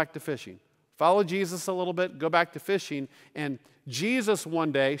bit, go back to fishing. Follow Jesus a little bit, go back to fishing. And Jesus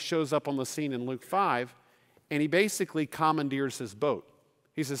one day shows up on the scene in Luke 5, and he basically commandeers his boat.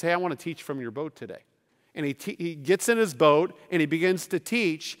 He says, "Hey, I want to teach from your boat today." And he gets in his boat, and he begins to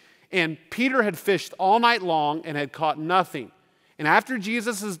teach. And Peter had fished all night long and had caught nothing. And after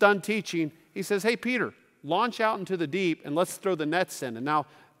Jesus is done teaching, he says, "Hey, Peter, launch out into the deep and let's throw the nets in." And now,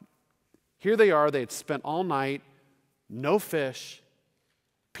 here they are. They had spent all night, no fish.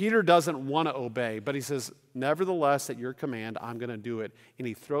 Peter doesn't want to obey, but he says, "Nevertheless, at your command, I'm going to do it." And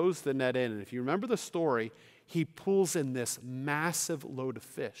he throws the net in. And if you remember the story, he pulls in this massive load of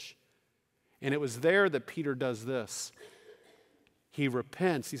fish. And it was there that Peter does this. He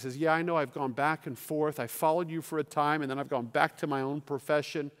repents. He says, "Yeah, I know I've gone back and forth. I followed you for a time, and then I've gone back to my own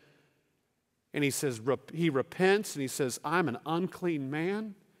profession." And he says, he repents, and he says, "I'm an unclean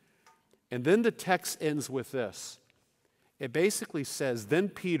man." And then the text ends with this. It basically says, "Then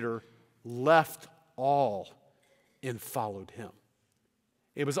Peter left all and followed him."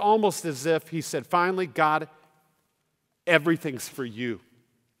 It was almost as if he said, "Finally, God, everything's for you."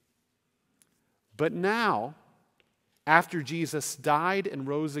 But now, after Jesus died and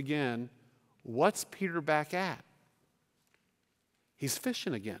rose again, what's Peter back at? He's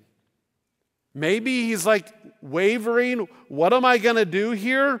fishing again. Maybe he's like wavering. What am I going to do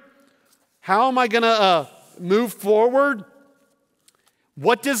here? How am I going to move forward?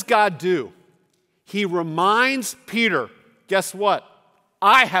 What does God do? He reminds Peter, guess what?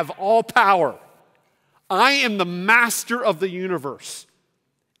 I have all power. I am the master of the universe.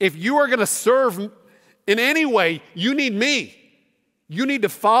 If you are going to serve in any way, you need me. You need to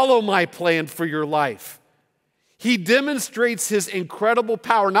follow my plan for your life. He demonstrates his incredible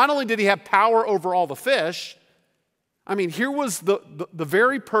power. Not only did he have power over all the fish, I mean, here was the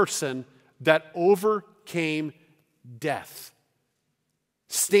very person that overcame death,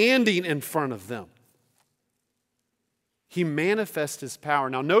 standing in front of them. He manifests his power.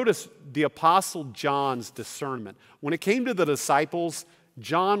 Now notice the Apostle John's discernment. When it came to the disciples,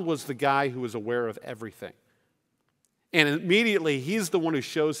 John was the guy who was aware of everything. And immediately, he's the one who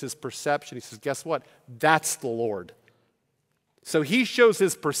shows his perception. He says, guess what? That's the Lord. So he shows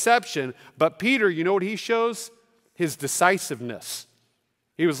his perception, but Peter, you know what he shows? His decisiveness.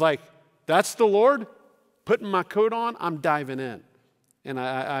 He was like, that's the Lord? Putting my coat on, I'm diving in. And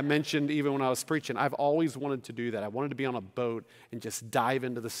I mentioned even when I was preaching, I've always wanted to do that. I wanted to be on a boat and just dive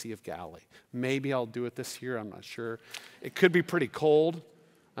into the Sea of Galilee. Maybe I'll do it this year, I'm not sure. It could be pretty cold,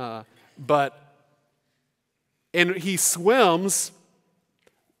 and he swims,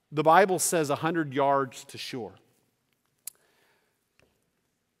 the Bible says 100 yards to shore.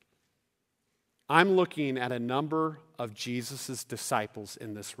 I'm looking at a number of Jesus' disciples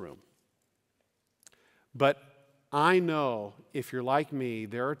in this room. But I know if you're like me,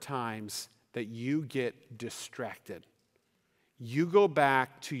 there are times that you get distracted. You go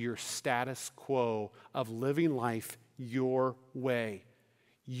back to your status quo of living life your way.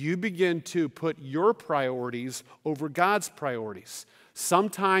 You begin to put your priorities over God's priorities.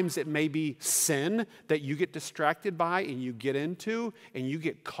 Sometimes it may be sin that you get distracted by and you get into and you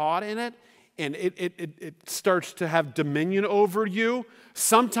get caught in it and it starts to have dominion over you.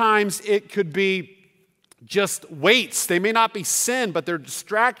 Sometimes it could be just weights. They may not be sin, but they're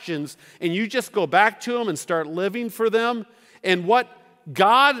distractions, and you just go back to them and start living for them. And what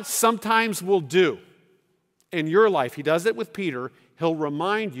God sometimes will do in your life, he does it with Peter, he'll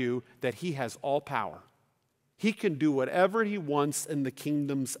remind you that he has all power. He can do whatever he wants in the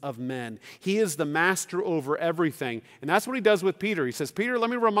kingdoms of men. He is the master over everything. And that's what he does with Peter. He says, Peter, let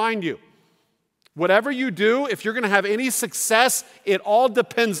me remind you, whatever you do, if you're going to have any success, it all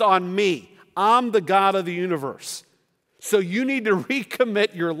depends on me. I'm the God of the universe. So you need to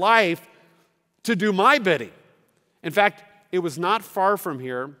recommit your life to do my bidding. In fact, it was not far from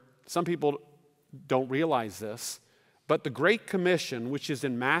here. Some people don't realize this, but the Great Commission, which is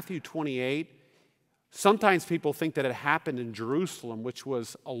in Matthew 28, sometimes people think that it happened in Jerusalem, which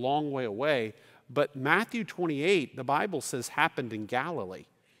was a long way away, but Matthew 28, the Bible says, happened in Galilee.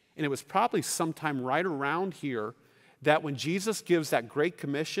 And it was probably sometime right around here that when Jesus gives that Great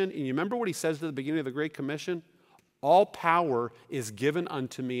Commission, and you remember what he says at the beginning of the Great Commission? All power is given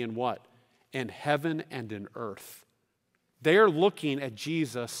unto me in what? In heaven and in earth. They are looking at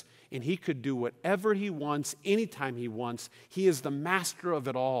Jesus, and he could do whatever he wants, anytime he wants. He is the master of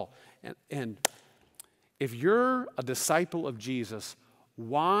it all. And if you're a disciple of Jesus,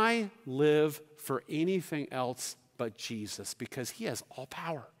 why live for anything else but Jesus? Because he has all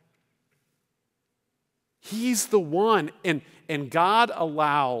power. He's the one. And God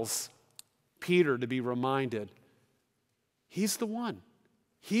allows Peter to be reminded, he's the one.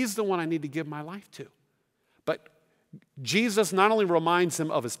 He's the one I need to give my life to. But Jesus not only reminds him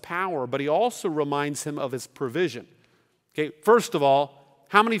of his power, but he also reminds him of his provision. Okay, first of all,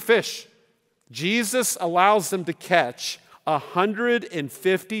 how many fish? Jesus allows them to catch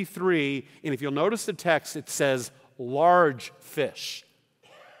 153, and if you'll notice the text, it says large fish.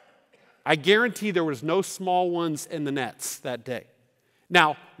 I guarantee there was no small ones in the nets that day.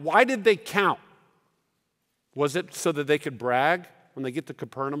 Now, why did they count? Was it so that they could brag when they get to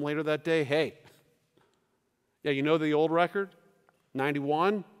Capernaum later that day? Hey, yeah, you know the old record?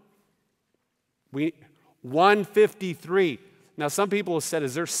 91? 153. Now, some people have said,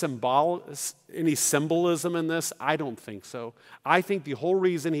 is there any symbolism in this? I don't think so. I think the whole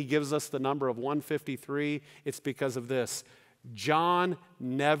reason he gives us the number of 153, it's because of this. John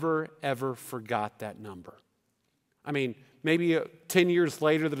never, ever forgot that number. I mean, maybe 10 years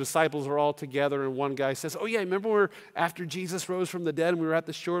later, the disciples are all together, and one guy says, oh, yeah, remember after Jesus rose from the dead, and we were at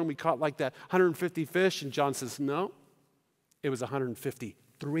the shore, and we caught like that 150 fish? And John says, no, it was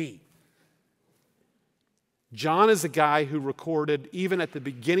 153. John is a guy who recorded, even at the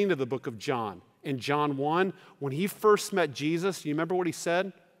beginning of the book of John, in John 1, when he first met Jesus, you remember what he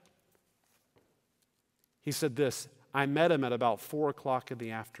said? He said this, I met him at about 4 o'clock in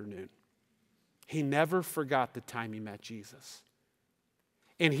the afternoon. He never forgot the time he met Jesus.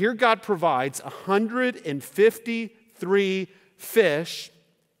 And here God provides 153 fish,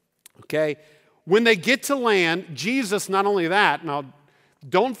 okay? When they get to land, Jesus, not only that, now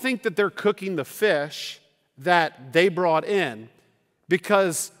don't think that they're cooking the fish that they brought in,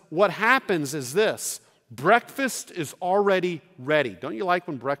 because what happens is this, breakfast is already ready. Don't you like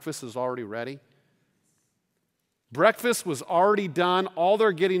when breakfast is already ready? Breakfast was already done. All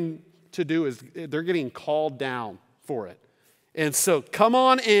they're getting to do is they're getting called down for it. And so come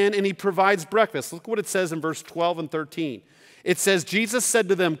on in, and he provides breakfast. Look what it says in verse 12 and 13. It says, Jesus said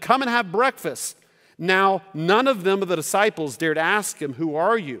to them, come and have breakfast. Now none of them of the disciples dared ask him, who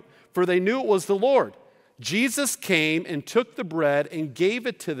are you? For they knew it was the Lord. Jesus came and took the bread and gave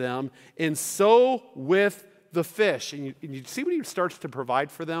it to them, and so with the fish. And you see what he starts to provide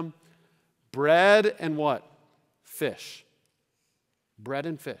for them? Bread and what? Fish. Bread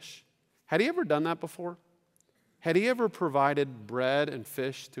and fish. Had he ever done that before? Had he ever provided bread and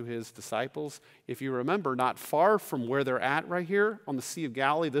fish to his disciples? If you remember, not far from where they're at right here on the Sea of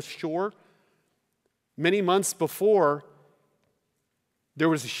Galilee, this shore, many months before, there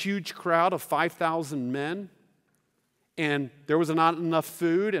was a huge crowd of 5,000 men, and there was not enough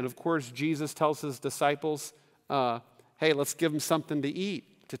food. And of course, Jesus tells his disciples, hey, let's give them something to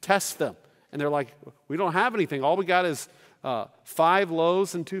eat, to test them. And they're like, we don't have anything. All we got is 5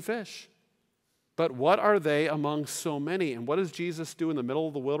 loaves and 2 fish. But what are they among so many? And what does Jesus do in the middle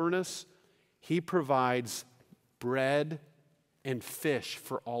of the wilderness? He provides bread and fish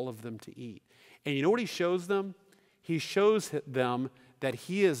for all of them to eat. And you know what he shows them? He shows them that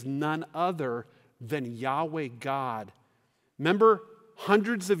he is none other than Yahweh God. Remember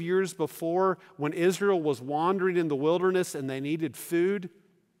hundreds of years before when Israel was wandering in the wilderness and they needed food?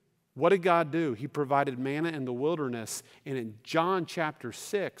 What did God do? He provided manna in the wilderness. And in John chapter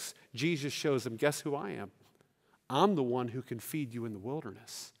 6, Jesus shows them, guess who I am? I'm the one who can feed you in the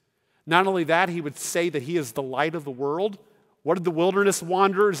wilderness. Not only that, he would say that he is the light of the world. What did the wilderness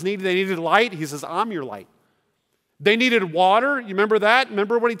wanderers need? They needed light. He says, I'm your light. They needed water. You remember that?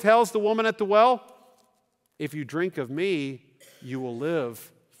 Remember what he tells the woman at the well? If you drink of me, you will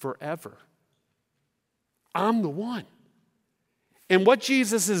live forever. I'm the one. And what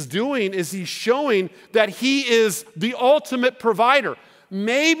Jesus is doing is he's showing that he is the ultimate provider.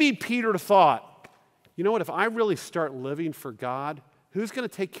 Maybe Peter thought, you know what, if I really start living for God, who's going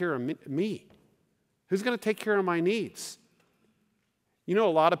to take care of me? Who's going to take care of my needs? You know,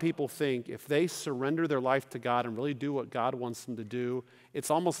 a lot of people think if they surrender their life to God and really do what God wants them to do, it's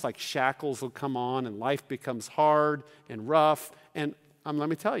almost like shackles will come on and life becomes hard and rough. And let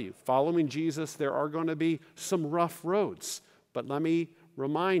me tell you, following Jesus, there are going to be some rough roads. But let me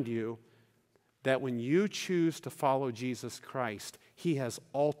remind you that when you choose to follow Jesus Christ, he has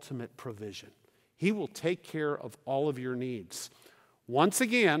ultimate provision. He will take care of all of your needs. Once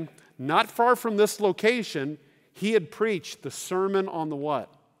again, not far from this location, he had preached the Sermon on the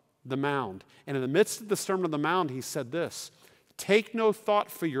what? The Mount. And in the midst of the Sermon on the Mount, he said this, take no thought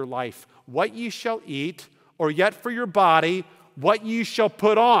for your life, what ye shall eat, or yet for your body, what ye shall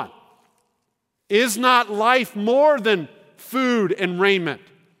put on. Is not life more than food and raiment?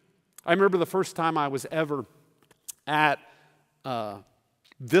 I remember the first time I was ever at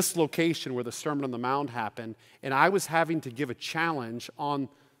this location where the Sermon on the Mount happened, and I was having to give a challenge on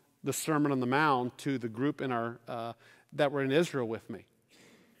the Sermon on the Mount to the group in our that were in Israel with me.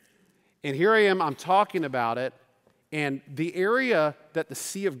 And here I am, I'm talking about it, and the area that the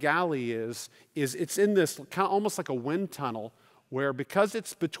Sea of Galilee is it's in this kind of almost like a wind tunnel where, because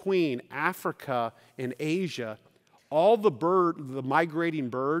it's between Africa and Asia, all the migrating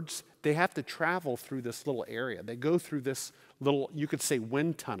birds, they have to travel through this little area. They go through this little, you could say,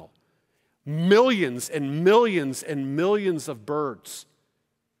 wind tunnel. Millions and millions and millions of birds.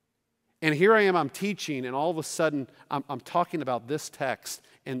 And here I am, I'm teaching, and all of a sudden, I'm talking about this text,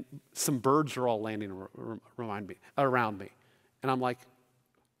 and some birds are all landing around me. And I'm like,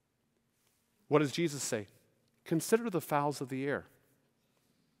 what does Jesus say? Consider the fowls of the air.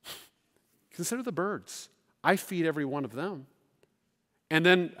 Consider the birds. I feed every one of them. And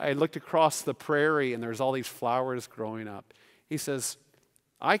then I looked across the prairie, and there's all these flowers growing up. He says,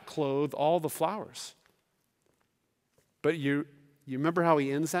 I clothe all the flowers. But you remember how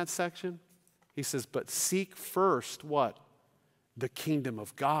he ends that section? He says, but seek first what? The kingdom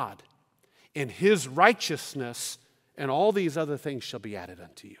of God and his righteousness, and all these other things shall be added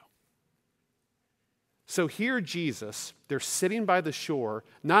unto you. So here Jesus, they're sitting by the shore.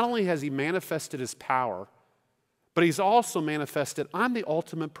 Not only has he manifested his power, but he's also manifested, I'm the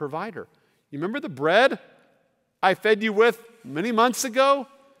ultimate provider. You remember the bread I fed you with many months ago?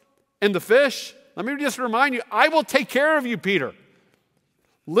 And the fish? Let me just remind you, I will take care of you, Peter.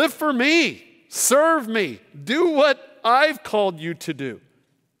 Live for me. Serve me. Do what I've called you to do.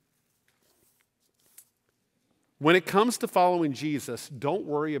 When it comes to following Jesus, don't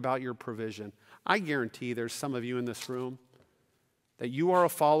worry about your provision. I guarantee there's some of you in this room that you are a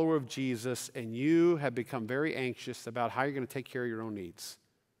follower of Jesus and you have become very anxious about how you're going to take care of your own needs.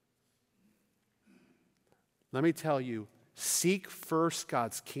 Let me tell you, seek first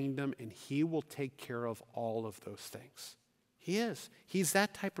God's kingdom and he will take care of all of those things. He is. He's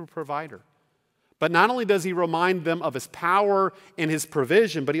that type of provider. But not only does he remind them of his power and his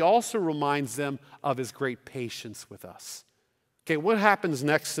provision, but he also reminds them of his great patience with us. Okay, what happens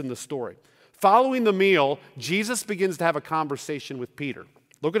next in the story? Following the meal, Jesus begins to have a conversation with Peter.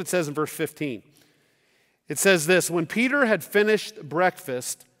 Look what it says in verse 15. It says this, when Peter had finished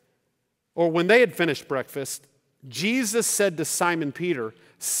breakfast, or when they had finished breakfast, Jesus said to Simon Peter,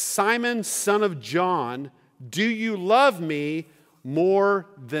 Simon, son of John, do you love me more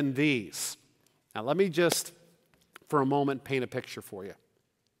than these? Now let me just, for a moment, paint a picture for you.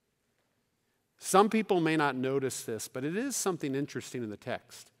 Some people may not notice this, but it is something interesting in the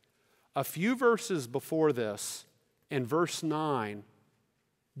text. A few verses before this, in verse 9,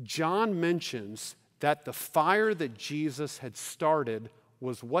 John mentions that the fire that Jesus had started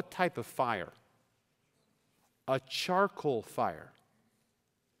was what type of fire? A charcoal fire.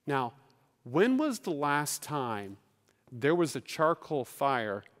 Now, when was the last time there was a charcoal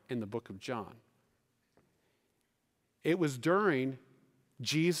fire in the book of John? It was during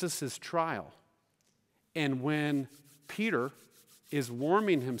Jesus' trial. And when Peter is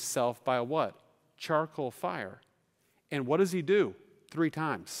warming himself by a what? Charcoal fire. And what does he do? 3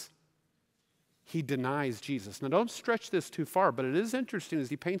 times. He denies Jesus. Now don't stretch this too far, but it is interesting as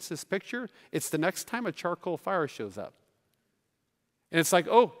he paints this picture, it's the next time a charcoal fire shows up. And it's like,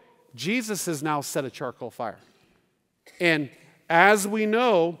 oh, Jesus has now set a charcoal fire. And as we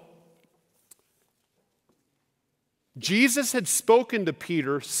know, Jesus had spoken to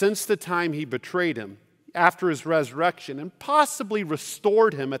Peter since the time he betrayed him. after his resurrection and possibly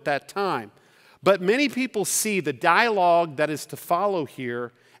restored him at that time. But many people see the dialogue that is to follow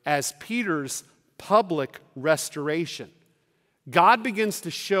here as Peter's public restoration. God begins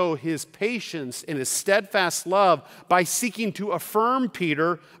to show his patience and his steadfast love by seeking to affirm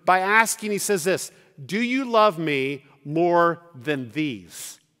Peter by asking, he says this, "Do you love me more than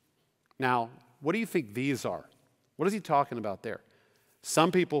these?" Now, what do you think these are? What is he talking about there?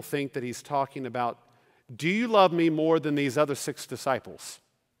 Some people think that he's talking about, do you love me more than these other 6 disciples?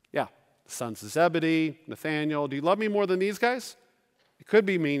 Yeah, the sons of Zebedee, Nathanael. Do you love me more than these guys? It could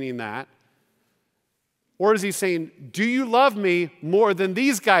be meaning that. Or is he saying, do you love me more than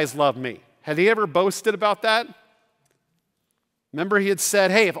these guys love me? Had he ever boasted about that? Remember he had said,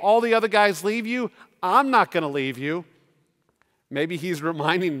 hey, if all the other guys leave you, I'm not going to leave you. Maybe he's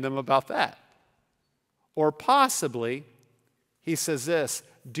reminding them about that. Or possibly he says this,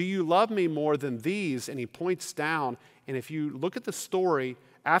 do you love me more than these? And he points down, and if you look at the story,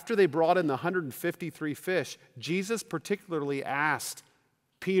 after they brought in the 153 fish, Jesus particularly asked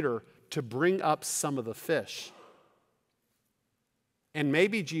Peter to bring up some of the fish. And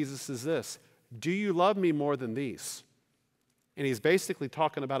maybe Jesus is this, do you love me more than these? And he's basically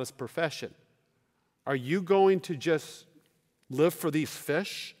talking about his profession. Are you going to just live for these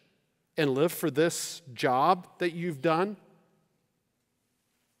fish and live for this job that you've done?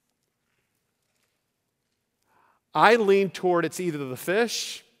 I lean toward it's either the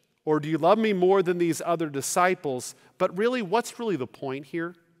fish or do you love me more than these other disciples? But really, what's really the point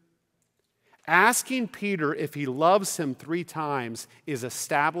here? Asking Peter if he loves him 3 times is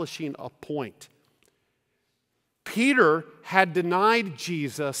establishing a point. Peter had denied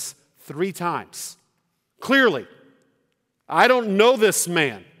Jesus 3 times. Clearly, I don't know this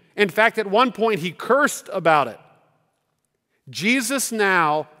man. In fact, at one point he cursed about it. Jesus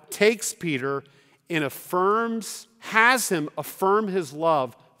now takes Peter and has him affirm his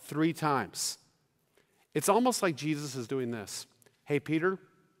love 3 times. It's almost like Jesus is doing this. Hey, Peter,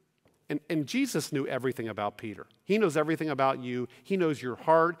 and Jesus knew everything about Peter. He knows everything about you. He knows your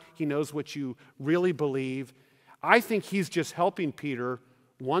heart. He knows what you really believe. I think he's just helping Peter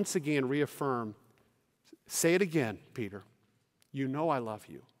once again reaffirm, say it again, Peter. You know I love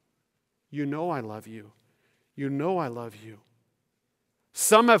you. You know I love you. You know I love you.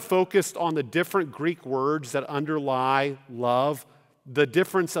 Some have focused on the different Greek words that underlie love, the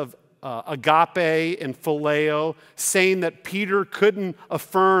difference of agape and phileo, saying that Peter couldn't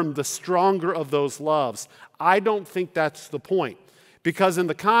affirm the stronger of those loves. I don't think that's the point, because in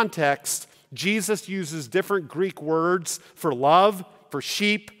the context, Jesus uses different Greek words for love, for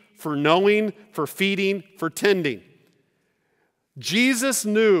sheep, for knowing, for feeding, for tending. Jesus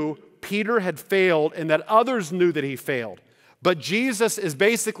knew Peter had failed and that others knew that he failed. But Jesus is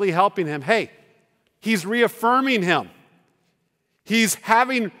basically helping him. Hey, he's reaffirming him. He's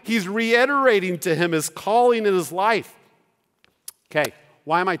reiterating to him his calling in his life. Okay,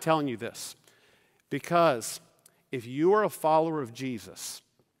 why am I telling you this? Because if you are a follower of Jesus,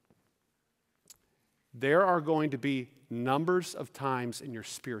 there are going to be numbers of times in your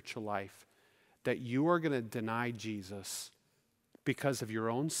spiritual life that you are going to deny Jesus because of your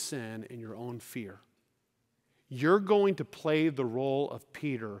own sin and your own fear. You're going to play the role of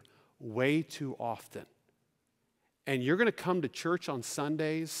Peter way too often. And you're going to come to church on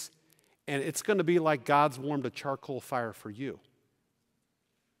Sundays, and it's going to be like God's warmed a charcoal fire for you.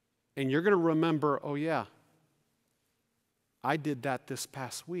 And you're going to remember, oh yeah, I did that this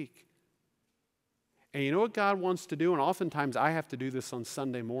past week. And you know what God wants to do? And oftentimes I have to do this on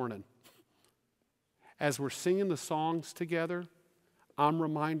Sunday morning. As we're singing the songs together, I'm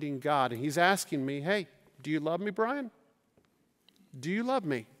reminding God, and He's asking me, hey, do you love me, Brian? Do you love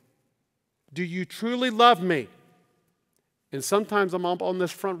me? Do you truly love me? And sometimes I'm up on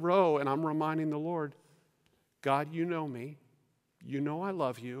this front row and I'm reminding the Lord, God, you know me. You know I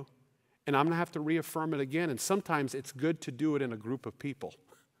love you. And I'm going to have to reaffirm it again. And sometimes it's good to do it in a group of people.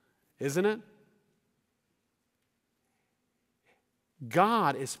 Isn't it?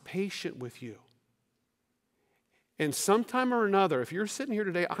 God is patient with you. And sometime or another, if you're sitting here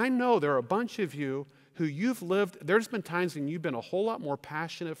today, I know there are a bunch of you who you've lived, there's been times when you've been a whole lot more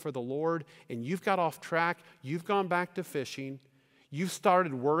passionate for the Lord and you've got off track, you've gone back to fishing, you've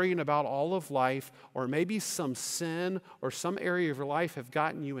started worrying about all of life, or maybe some sin or some area of your life have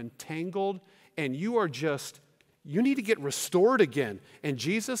gotten you entangled, and you need to get restored again. And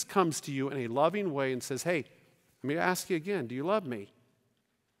Jesus comes to you in a loving way and says, hey, let me ask you again, do you love me?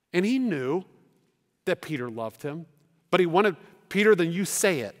 And He knew that Peter loved him, but He wanted, Peter, then you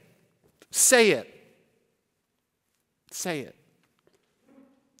say it. Say it. Say it.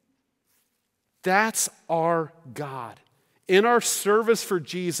 That's our God. In our service for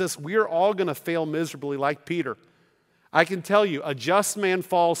Jesus, we are all going to fail miserably like Peter. I can tell you, a just man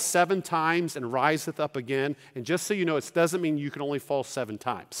falls 7 times and riseth up again. And just so you know, it doesn't mean you can only fall 7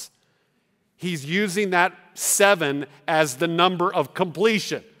 times. He's using that 7 as the number of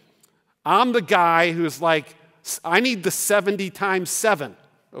completion. I'm the guy who's like, I need the 70 times 7,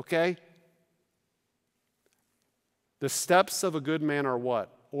 okay? The steps of a good man are what?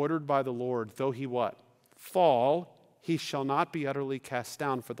 Ordered by the Lord, though he what? Fall, he shall not be utterly cast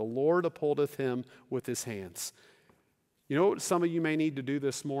down, for the Lord upholdeth him with his hands. You know what some of you may need to do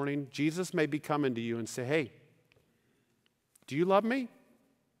this morning? Jesus may be coming to you and say, hey, do you love me?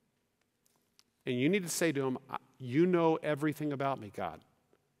 And you need to say to him, you know everything about me, God.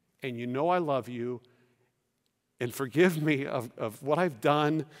 And you know I love you. And forgive me of what I've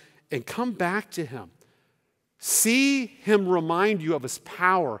done. And come back to him. See him remind you of his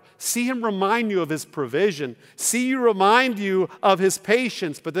power. See him remind you of his provision. See you remind you of his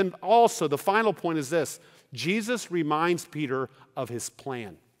patience. But then also, the final point is this. Jesus reminds Peter of his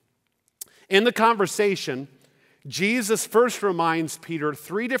plan. In the conversation, Jesus first reminds Peter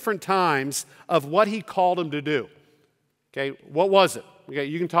 3 different times of what he called him to do. Okay, what was it? Okay,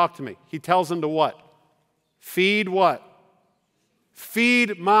 you can talk to me. He tells him to what? Feed what?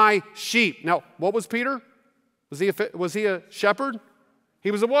 Feed my sheep. Now, what was Peter? Was he a shepherd?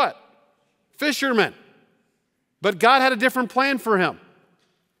 He was a what? Fisherman. But God had a different plan for him.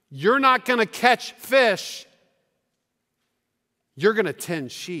 You're not going to catch fish. You're going to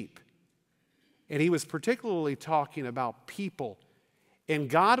tend sheep. And he was particularly talking about people. And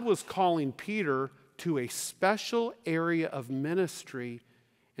God was calling Peter to a special area of ministry.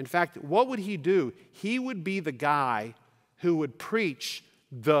 In fact, what would he do? He would be the guy who would preach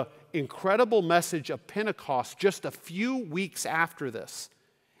the incredible message of Pentecost just a few weeks after this.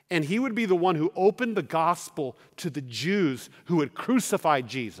 And he would be the one who opened the gospel to the Jews who had crucified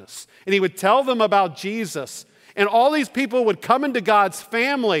Jesus. And he would tell them about Jesus. And all these people would come into God's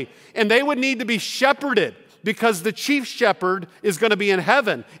family, and they would need to be shepherded because the chief shepherd is going to be in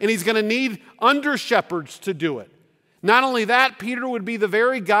heaven, and he's going to need under-shepherds to do it. Not only that, Peter would be the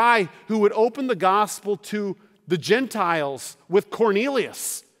very guy who would open the gospel to the Gentiles with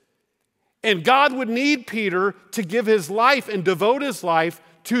Cornelius. And God would need Peter to give his life and devote his life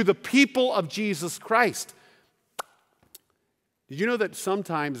to the people of Jesus Christ. Did you know that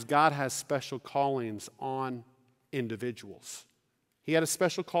sometimes God has special callings on individuals? He had a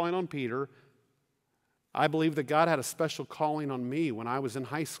special calling on Peter. I believe that God had a special calling on me when I was in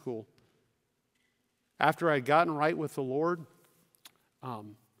high school. After I had gotten right with the Lord, I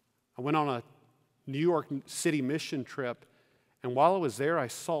went on a New York City mission trip. And while I was there, I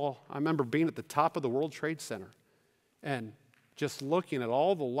remember being at the top of the World Trade Center and just looking at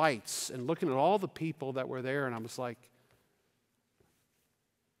all the lights and looking at all the people that were there. And I was like,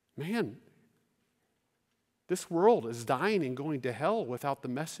 man, this world is dying and going to hell without the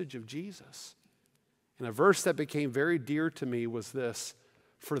message of Jesus. And a verse that became very dear to me was this: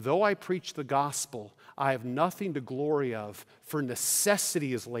 for though I preach the gospel, I have nothing to glory of, for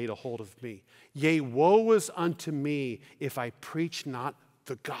necessity is laid a hold of me. Yea, woe is unto me if I preach not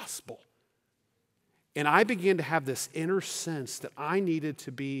the gospel. And I began to have this inner sense that I needed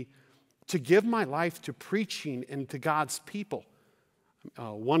to give my life to preaching and to God's people.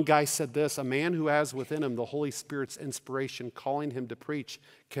 One guy said this: a man who has within him the Holy Spirit's inspiration calling him to preach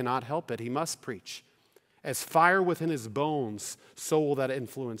cannot help it. He must preach. As fire within his bones, so will that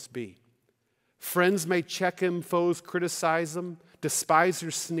influence be. Friends may check him, foes criticize him,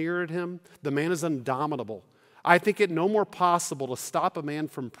 despisers sneer at him. The man is indomitable. I think it no more possible to stop a man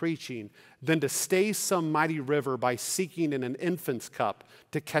from preaching than to stay some mighty river by seeking in an infant's cup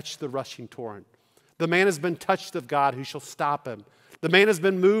to catch the rushing torrent. The man has been touched of God, who shall stop him? The man has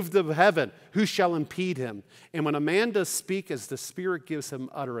been moved of heaven, who shall impede him? And when a man does speak as the Spirit gives him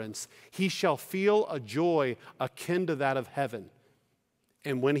utterance, he shall feel a joy akin to that of heaven.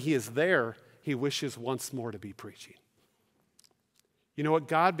 And when he is there, he wishes once more to be preaching. You know what?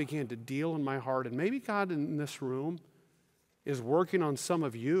 God began to deal in my heart, and maybe God in this room is working on some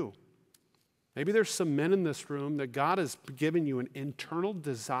of you. Maybe there's some men in this room that God has given you an internal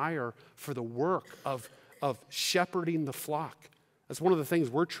desire for the work of shepherding the flock. That's one of the things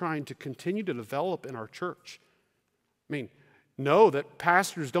we're trying to continue to develop in our church. I mean, know that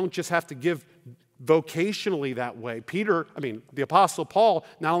pastors don't just have to give vocationally that way. The Apostle Paul,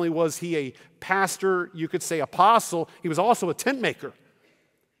 not only was he a pastor, you could say apostle, he was also a tent maker.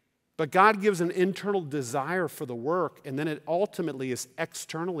 But God gives an internal desire for the work, and then it ultimately is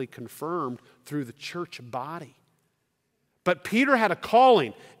externally confirmed through the church body. But Peter had a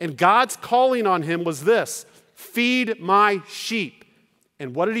calling, and God's calling on him was this: feed my sheep.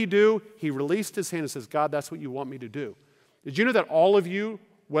 And what did he do? He released his hand and says, God, that's what you want me to do. Did you know that all of you,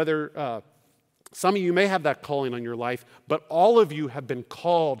 whether some of you may have that calling on your life, but all of you have been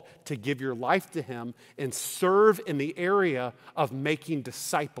called to give your life to him and serve in the area of making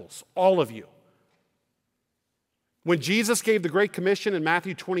disciples, all of you. When Jesus gave the Great Commission in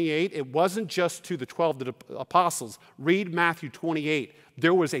Matthew 28, it wasn't just to the 12 apostles. Read Matthew 28.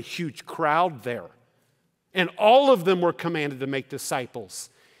 There was a huge crowd there. And all of them were commanded to make disciples.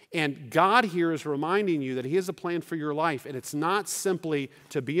 And God here is reminding you that he has a plan for your life. And it's not simply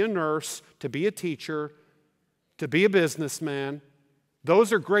to be a nurse, to be a teacher, to be a businessman.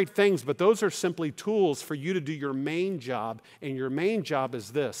 Those are great things, but those are simply tools for you to do your main job. And your main job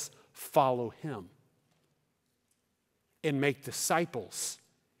is this: follow him and make disciples.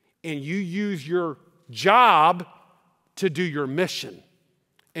 And you use your job to do your mission.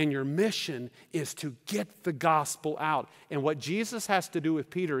 And your mission is to get the gospel out. And what Jesus has to do with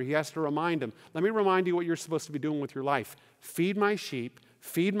Peter, he has to remind him, let me remind you what you're supposed to be doing with your life. Feed my sheep,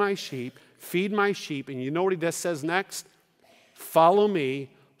 feed my sheep, feed my sheep. And you know what he just says next? Follow me,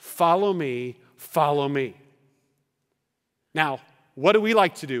 follow me, follow me. Now, what do we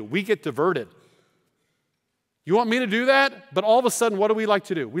like to do? We get diverted. You want me to do that? But all of a sudden, what do we like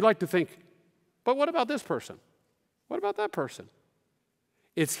to do? We like to think, but what about this person? What about that person?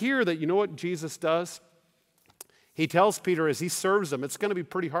 It's here that you know what Jesus does? He tells Peter as he serves him, it's going to be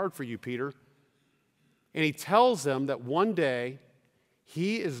pretty hard for you, Peter. And he tells him that one day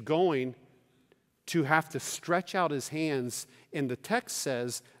he is going to have to stretch out his hands. And the text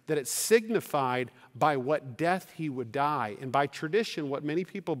says that it's signified by what death he would die. And by tradition, what many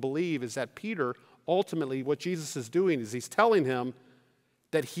people believe is that Peter, ultimately, what Jesus is doing is he's telling him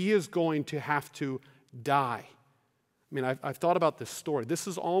that he is going to have to die. I mean, I've thought about this story. This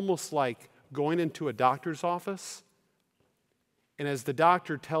is almost like going into a doctor's office, and as the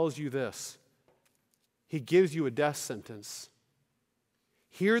doctor tells you this, he gives you a death sentence.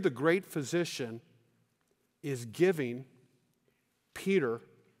 Here, the great physician is giving Peter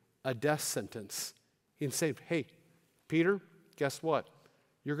a death sentence. He can say, hey, Peter, guess what?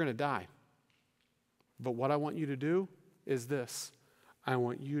 You're going to die. But what I want you to do is this: I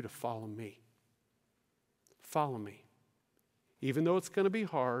want you to follow me. Follow me. Even though it's going to be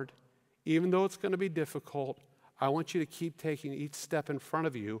hard, even though it's going to be difficult, I want you to keep taking each step in front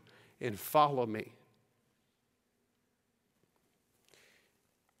of you and follow me.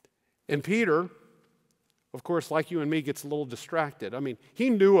 And Peter, of course, like you and me, gets a little distracted. I mean,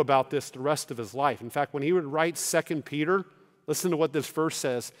 he knew about this the rest of his life. In fact, when he would write 2 Peter, listen to what this verse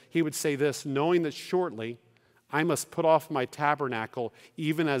says. He would say this: knowing that shortly I must put off my tabernacle,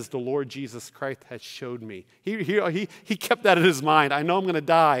 even as the Lord Jesus Christ has showed me. He kept that in his mind. I know I'm going to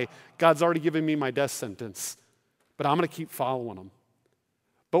die. God's already given me my death sentence, but I'm going to keep following him.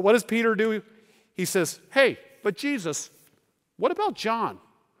 But what does Peter do? He says, hey, but Jesus, what about John?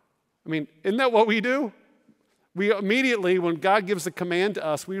 I mean, isn't that what we do? We immediately, when God gives a command to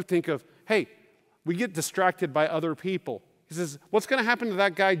us, we think of, hey, we get distracted by other people. He says, what's going to happen to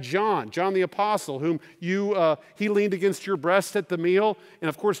that guy John the Apostle, whom he leaned against your breast at the meal? And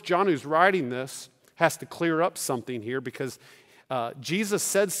of course, John, who's writing this, has to clear up something here, because Jesus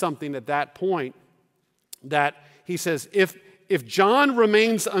said something at that point that he says, if John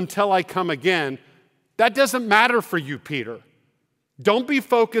remains until I come again, that doesn't matter for you, Peter. Don't be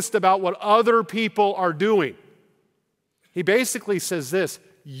focused about what other people are doing. He basically says this: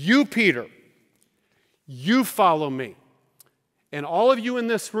 you, Peter, you follow me. And all of you in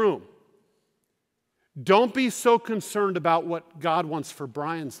this room, don't be so concerned about what God wants for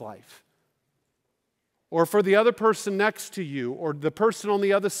Brian's life, or for the other person next to you, or the person on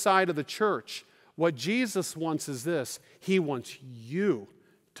the other side of the church. What Jesus wants is this: he wants you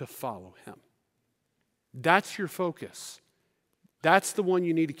to follow him. That's your focus. That's the one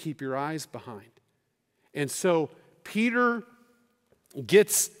you need to keep your eyes behind. And so Peter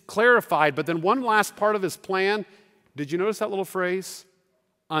gets clarified, but then one last part of his plan. Did you notice that little phrase?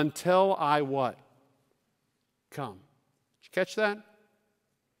 Until I what? Come. Did you catch that?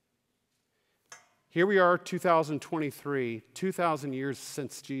 Here we are, 2023, 2,000 years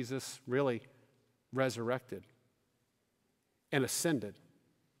since Jesus really resurrected and ascended.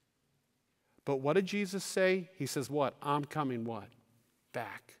 But what did Jesus say? He says what? I'm coming what?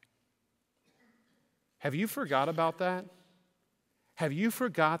 Back. Have you forgot about that? Have you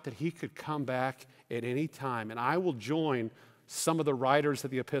forgot that he could come back at any time? And I will join some of the writers of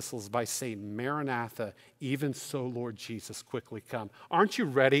the epistles by saying, Maranatha, even so, Lord Jesus, quickly come. Aren't you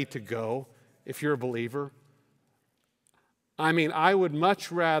ready to go if you're a believer? I mean, I would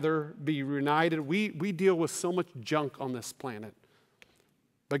much rather be united. We deal with so much junk on this planet.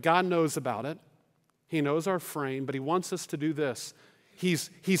 But God knows about it. He knows our frame, but he wants us to do this. He's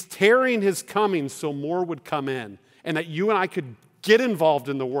tearing his coming so more would come in, and that you and I could get involved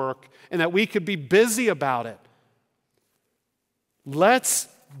in the work, and that we could be busy about it. Let's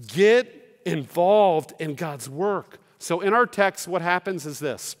get involved in God's work. So in our text, what happens is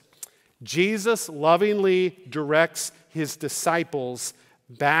this. Jesus lovingly directs his disciples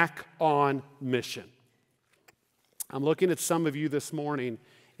back on mission. I'm looking at some of you this morning,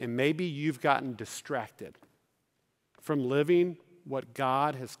 and maybe you've gotten distracted from living what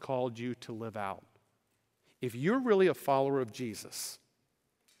God has called you to live out. If you're really a follower of Jesus,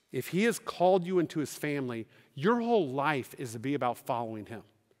 if he has called you into his family, your whole life is to be about following him,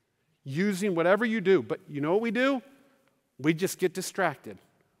 using whatever you do. But you know what we do? We just get distracted.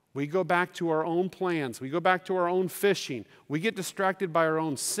 We go back to our own plans. We go back to our own fishing. We get distracted by our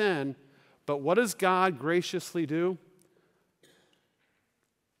own sin. But what does God graciously do?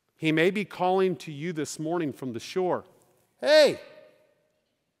 He may be calling to you this morning from the shore. Hey,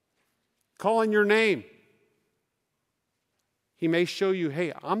 calling your name. He may show you,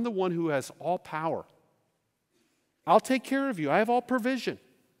 hey, I'm the one who has all power. I'll take care of you. I have all provision.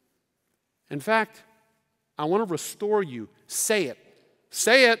 In fact, I want to restore you. Say it.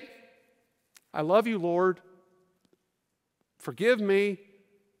 Say it. I love you, Lord. Forgive me.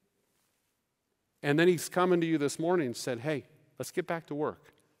 And then he's coming to you this morning and said, hey, let's get back to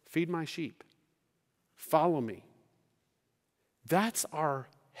work. Feed my sheep. Follow me. That's our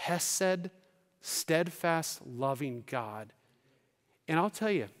Hesed, steadfast, loving God. And I'll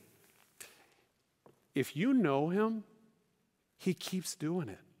tell you, if you know him, he keeps doing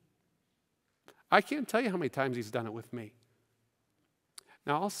it. I can't tell you how many times he's done it with me.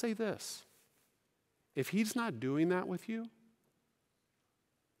 Now, I'll say this. If he's not doing that with you,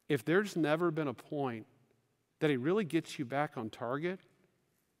 if there's never been a point that he really gets you back on target,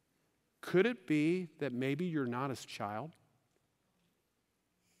 could it be that maybe you're not his child?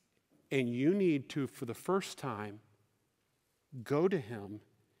 And you need to, for the first time, go to him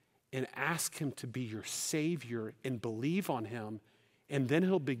and ask him to be your Savior and believe on him, and then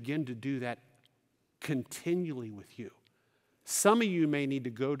he'll begin to do that continually with you. Some of you may need to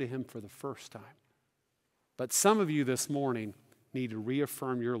go to him for the first time, but some of you this morning need to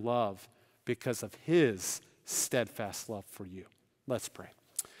reaffirm your love because of his steadfast love for you. Let's pray.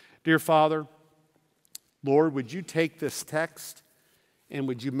 Dear Father, Lord, would you take this text and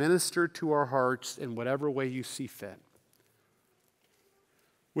would you minister to our hearts in whatever way you see fit?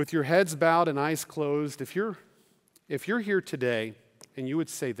 With your heads bowed and eyes closed, if you're here today and you would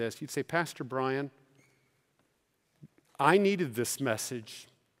say this, you'd say, Pastor Brian, I needed this message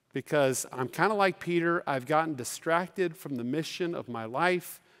because I'm kind of like Peter. I've gotten distracted from the mission of my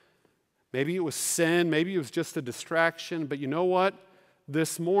life. Maybe it was sin. Maybe it was just a distraction. But you know what?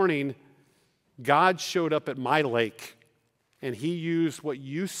 This morning, God showed up at my lake, and he used what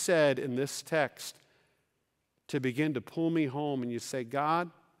you said in this text to begin to pull me home. And you say,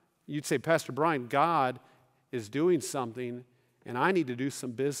 God, you'd say, Pastor Brian, God is doing something, and I need to do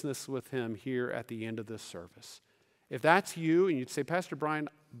some business with him here at the end of this service. If that's you, and you'd say, Pastor Brian,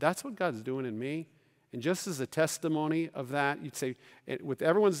 that's what God's doing in me, and just as a testimony of that, you'd say, with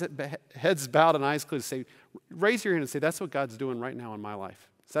everyone's heads bowed and eyes closed, say, raise your hand and say, that's what God's doing right now in my life.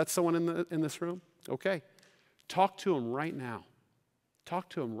 Is that someone in this room? Okay. Talk to him right now. Talk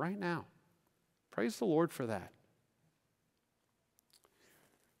to him right now. Praise the Lord for that.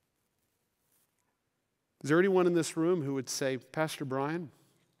 Is there anyone in this room who would say, Pastor Brian,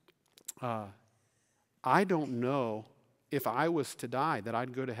 I don't know if I was to die that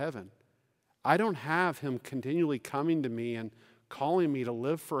I'd go to heaven. I don't have him continually coming to me and calling me to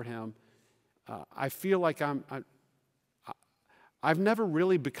live for him. I feel like I've never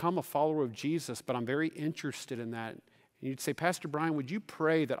really become a follower of Jesus, but I'm very interested in that. And you'd say, Pastor Brian, would you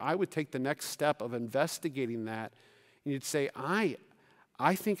pray that I would take the next step of investigating that? And you'd say, I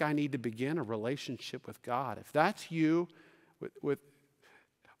think I need to begin a relationship with God. If that's you, with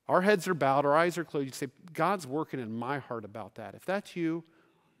our heads are bowed, our eyes are closed, you'd say, God's working in my heart about that. If that's you,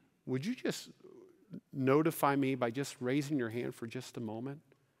 would you just notify me by just raising your hand for just a moment?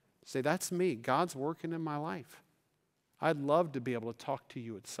 Say, that's me. God's working in my life. I'd love to be able to talk to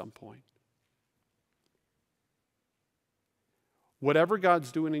you at some point. Whatever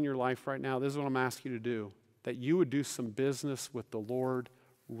God's doing in your life right now, this is what I'm asking you to do, that you would do some business with the Lord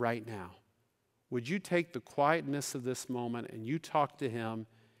right now. Would you take the quietness of this moment and you talk to him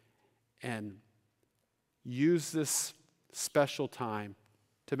and use this special time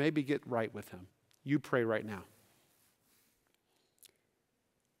to maybe get right with him? You pray right now.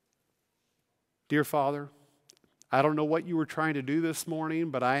 Dear Father, I don't know what you were trying to do this morning,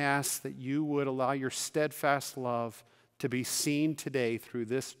 but I ask that you would allow your steadfast love to be seen today through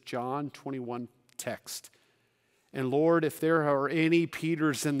this John 21 text. And Lord, if there are any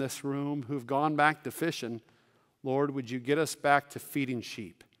Peters in this room who've gone back to fishing, Lord, would you get us back to feeding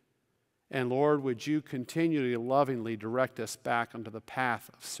sheep? And Lord, would you continually lovingly direct us back onto the path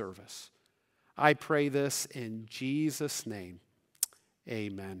of service? I pray this in Jesus' name.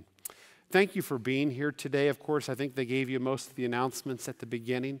 Amen. Thank you for being here today. Of course, I think they gave you most of the announcements at the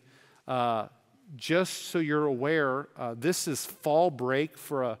beginning. Just so you're aware, this is fall break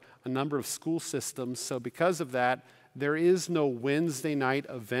for a number of school systems. So because of that, there is no Wednesday night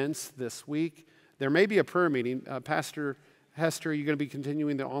events this week. There may be a prayer meeting. Pastor Hester, you're going to be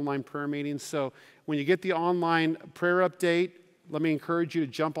continuing the online prayer meeting. So when you get the online prayer update, let me encourage you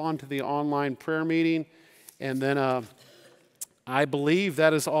to jump onto the online prayer meeting. And then I believe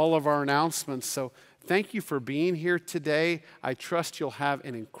that is all of our announcements. So thank you for being here today. I trust you'll have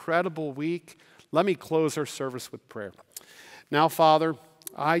an incredible week. Let me close our service with prayer. Now, Father,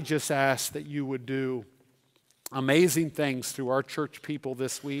 I just ask that you would do amazing things through our church people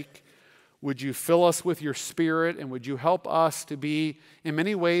this week. Would you fill us with your Spirit, and would you help us to be, in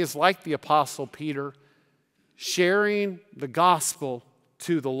many ways, like the Apostle Peter, sharing the gospel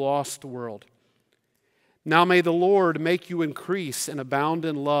to the lost world. Now may the Lord make you increase and abound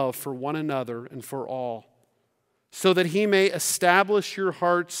in love for one another and for all, so that he may establish your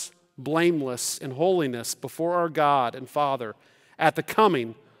hearts blameless in holiness before our God and Father at the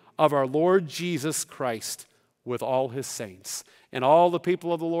coming of our Lord Jesus Christ with all his saints. And all the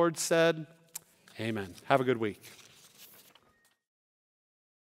people of the Lord said, amen. Have a good week.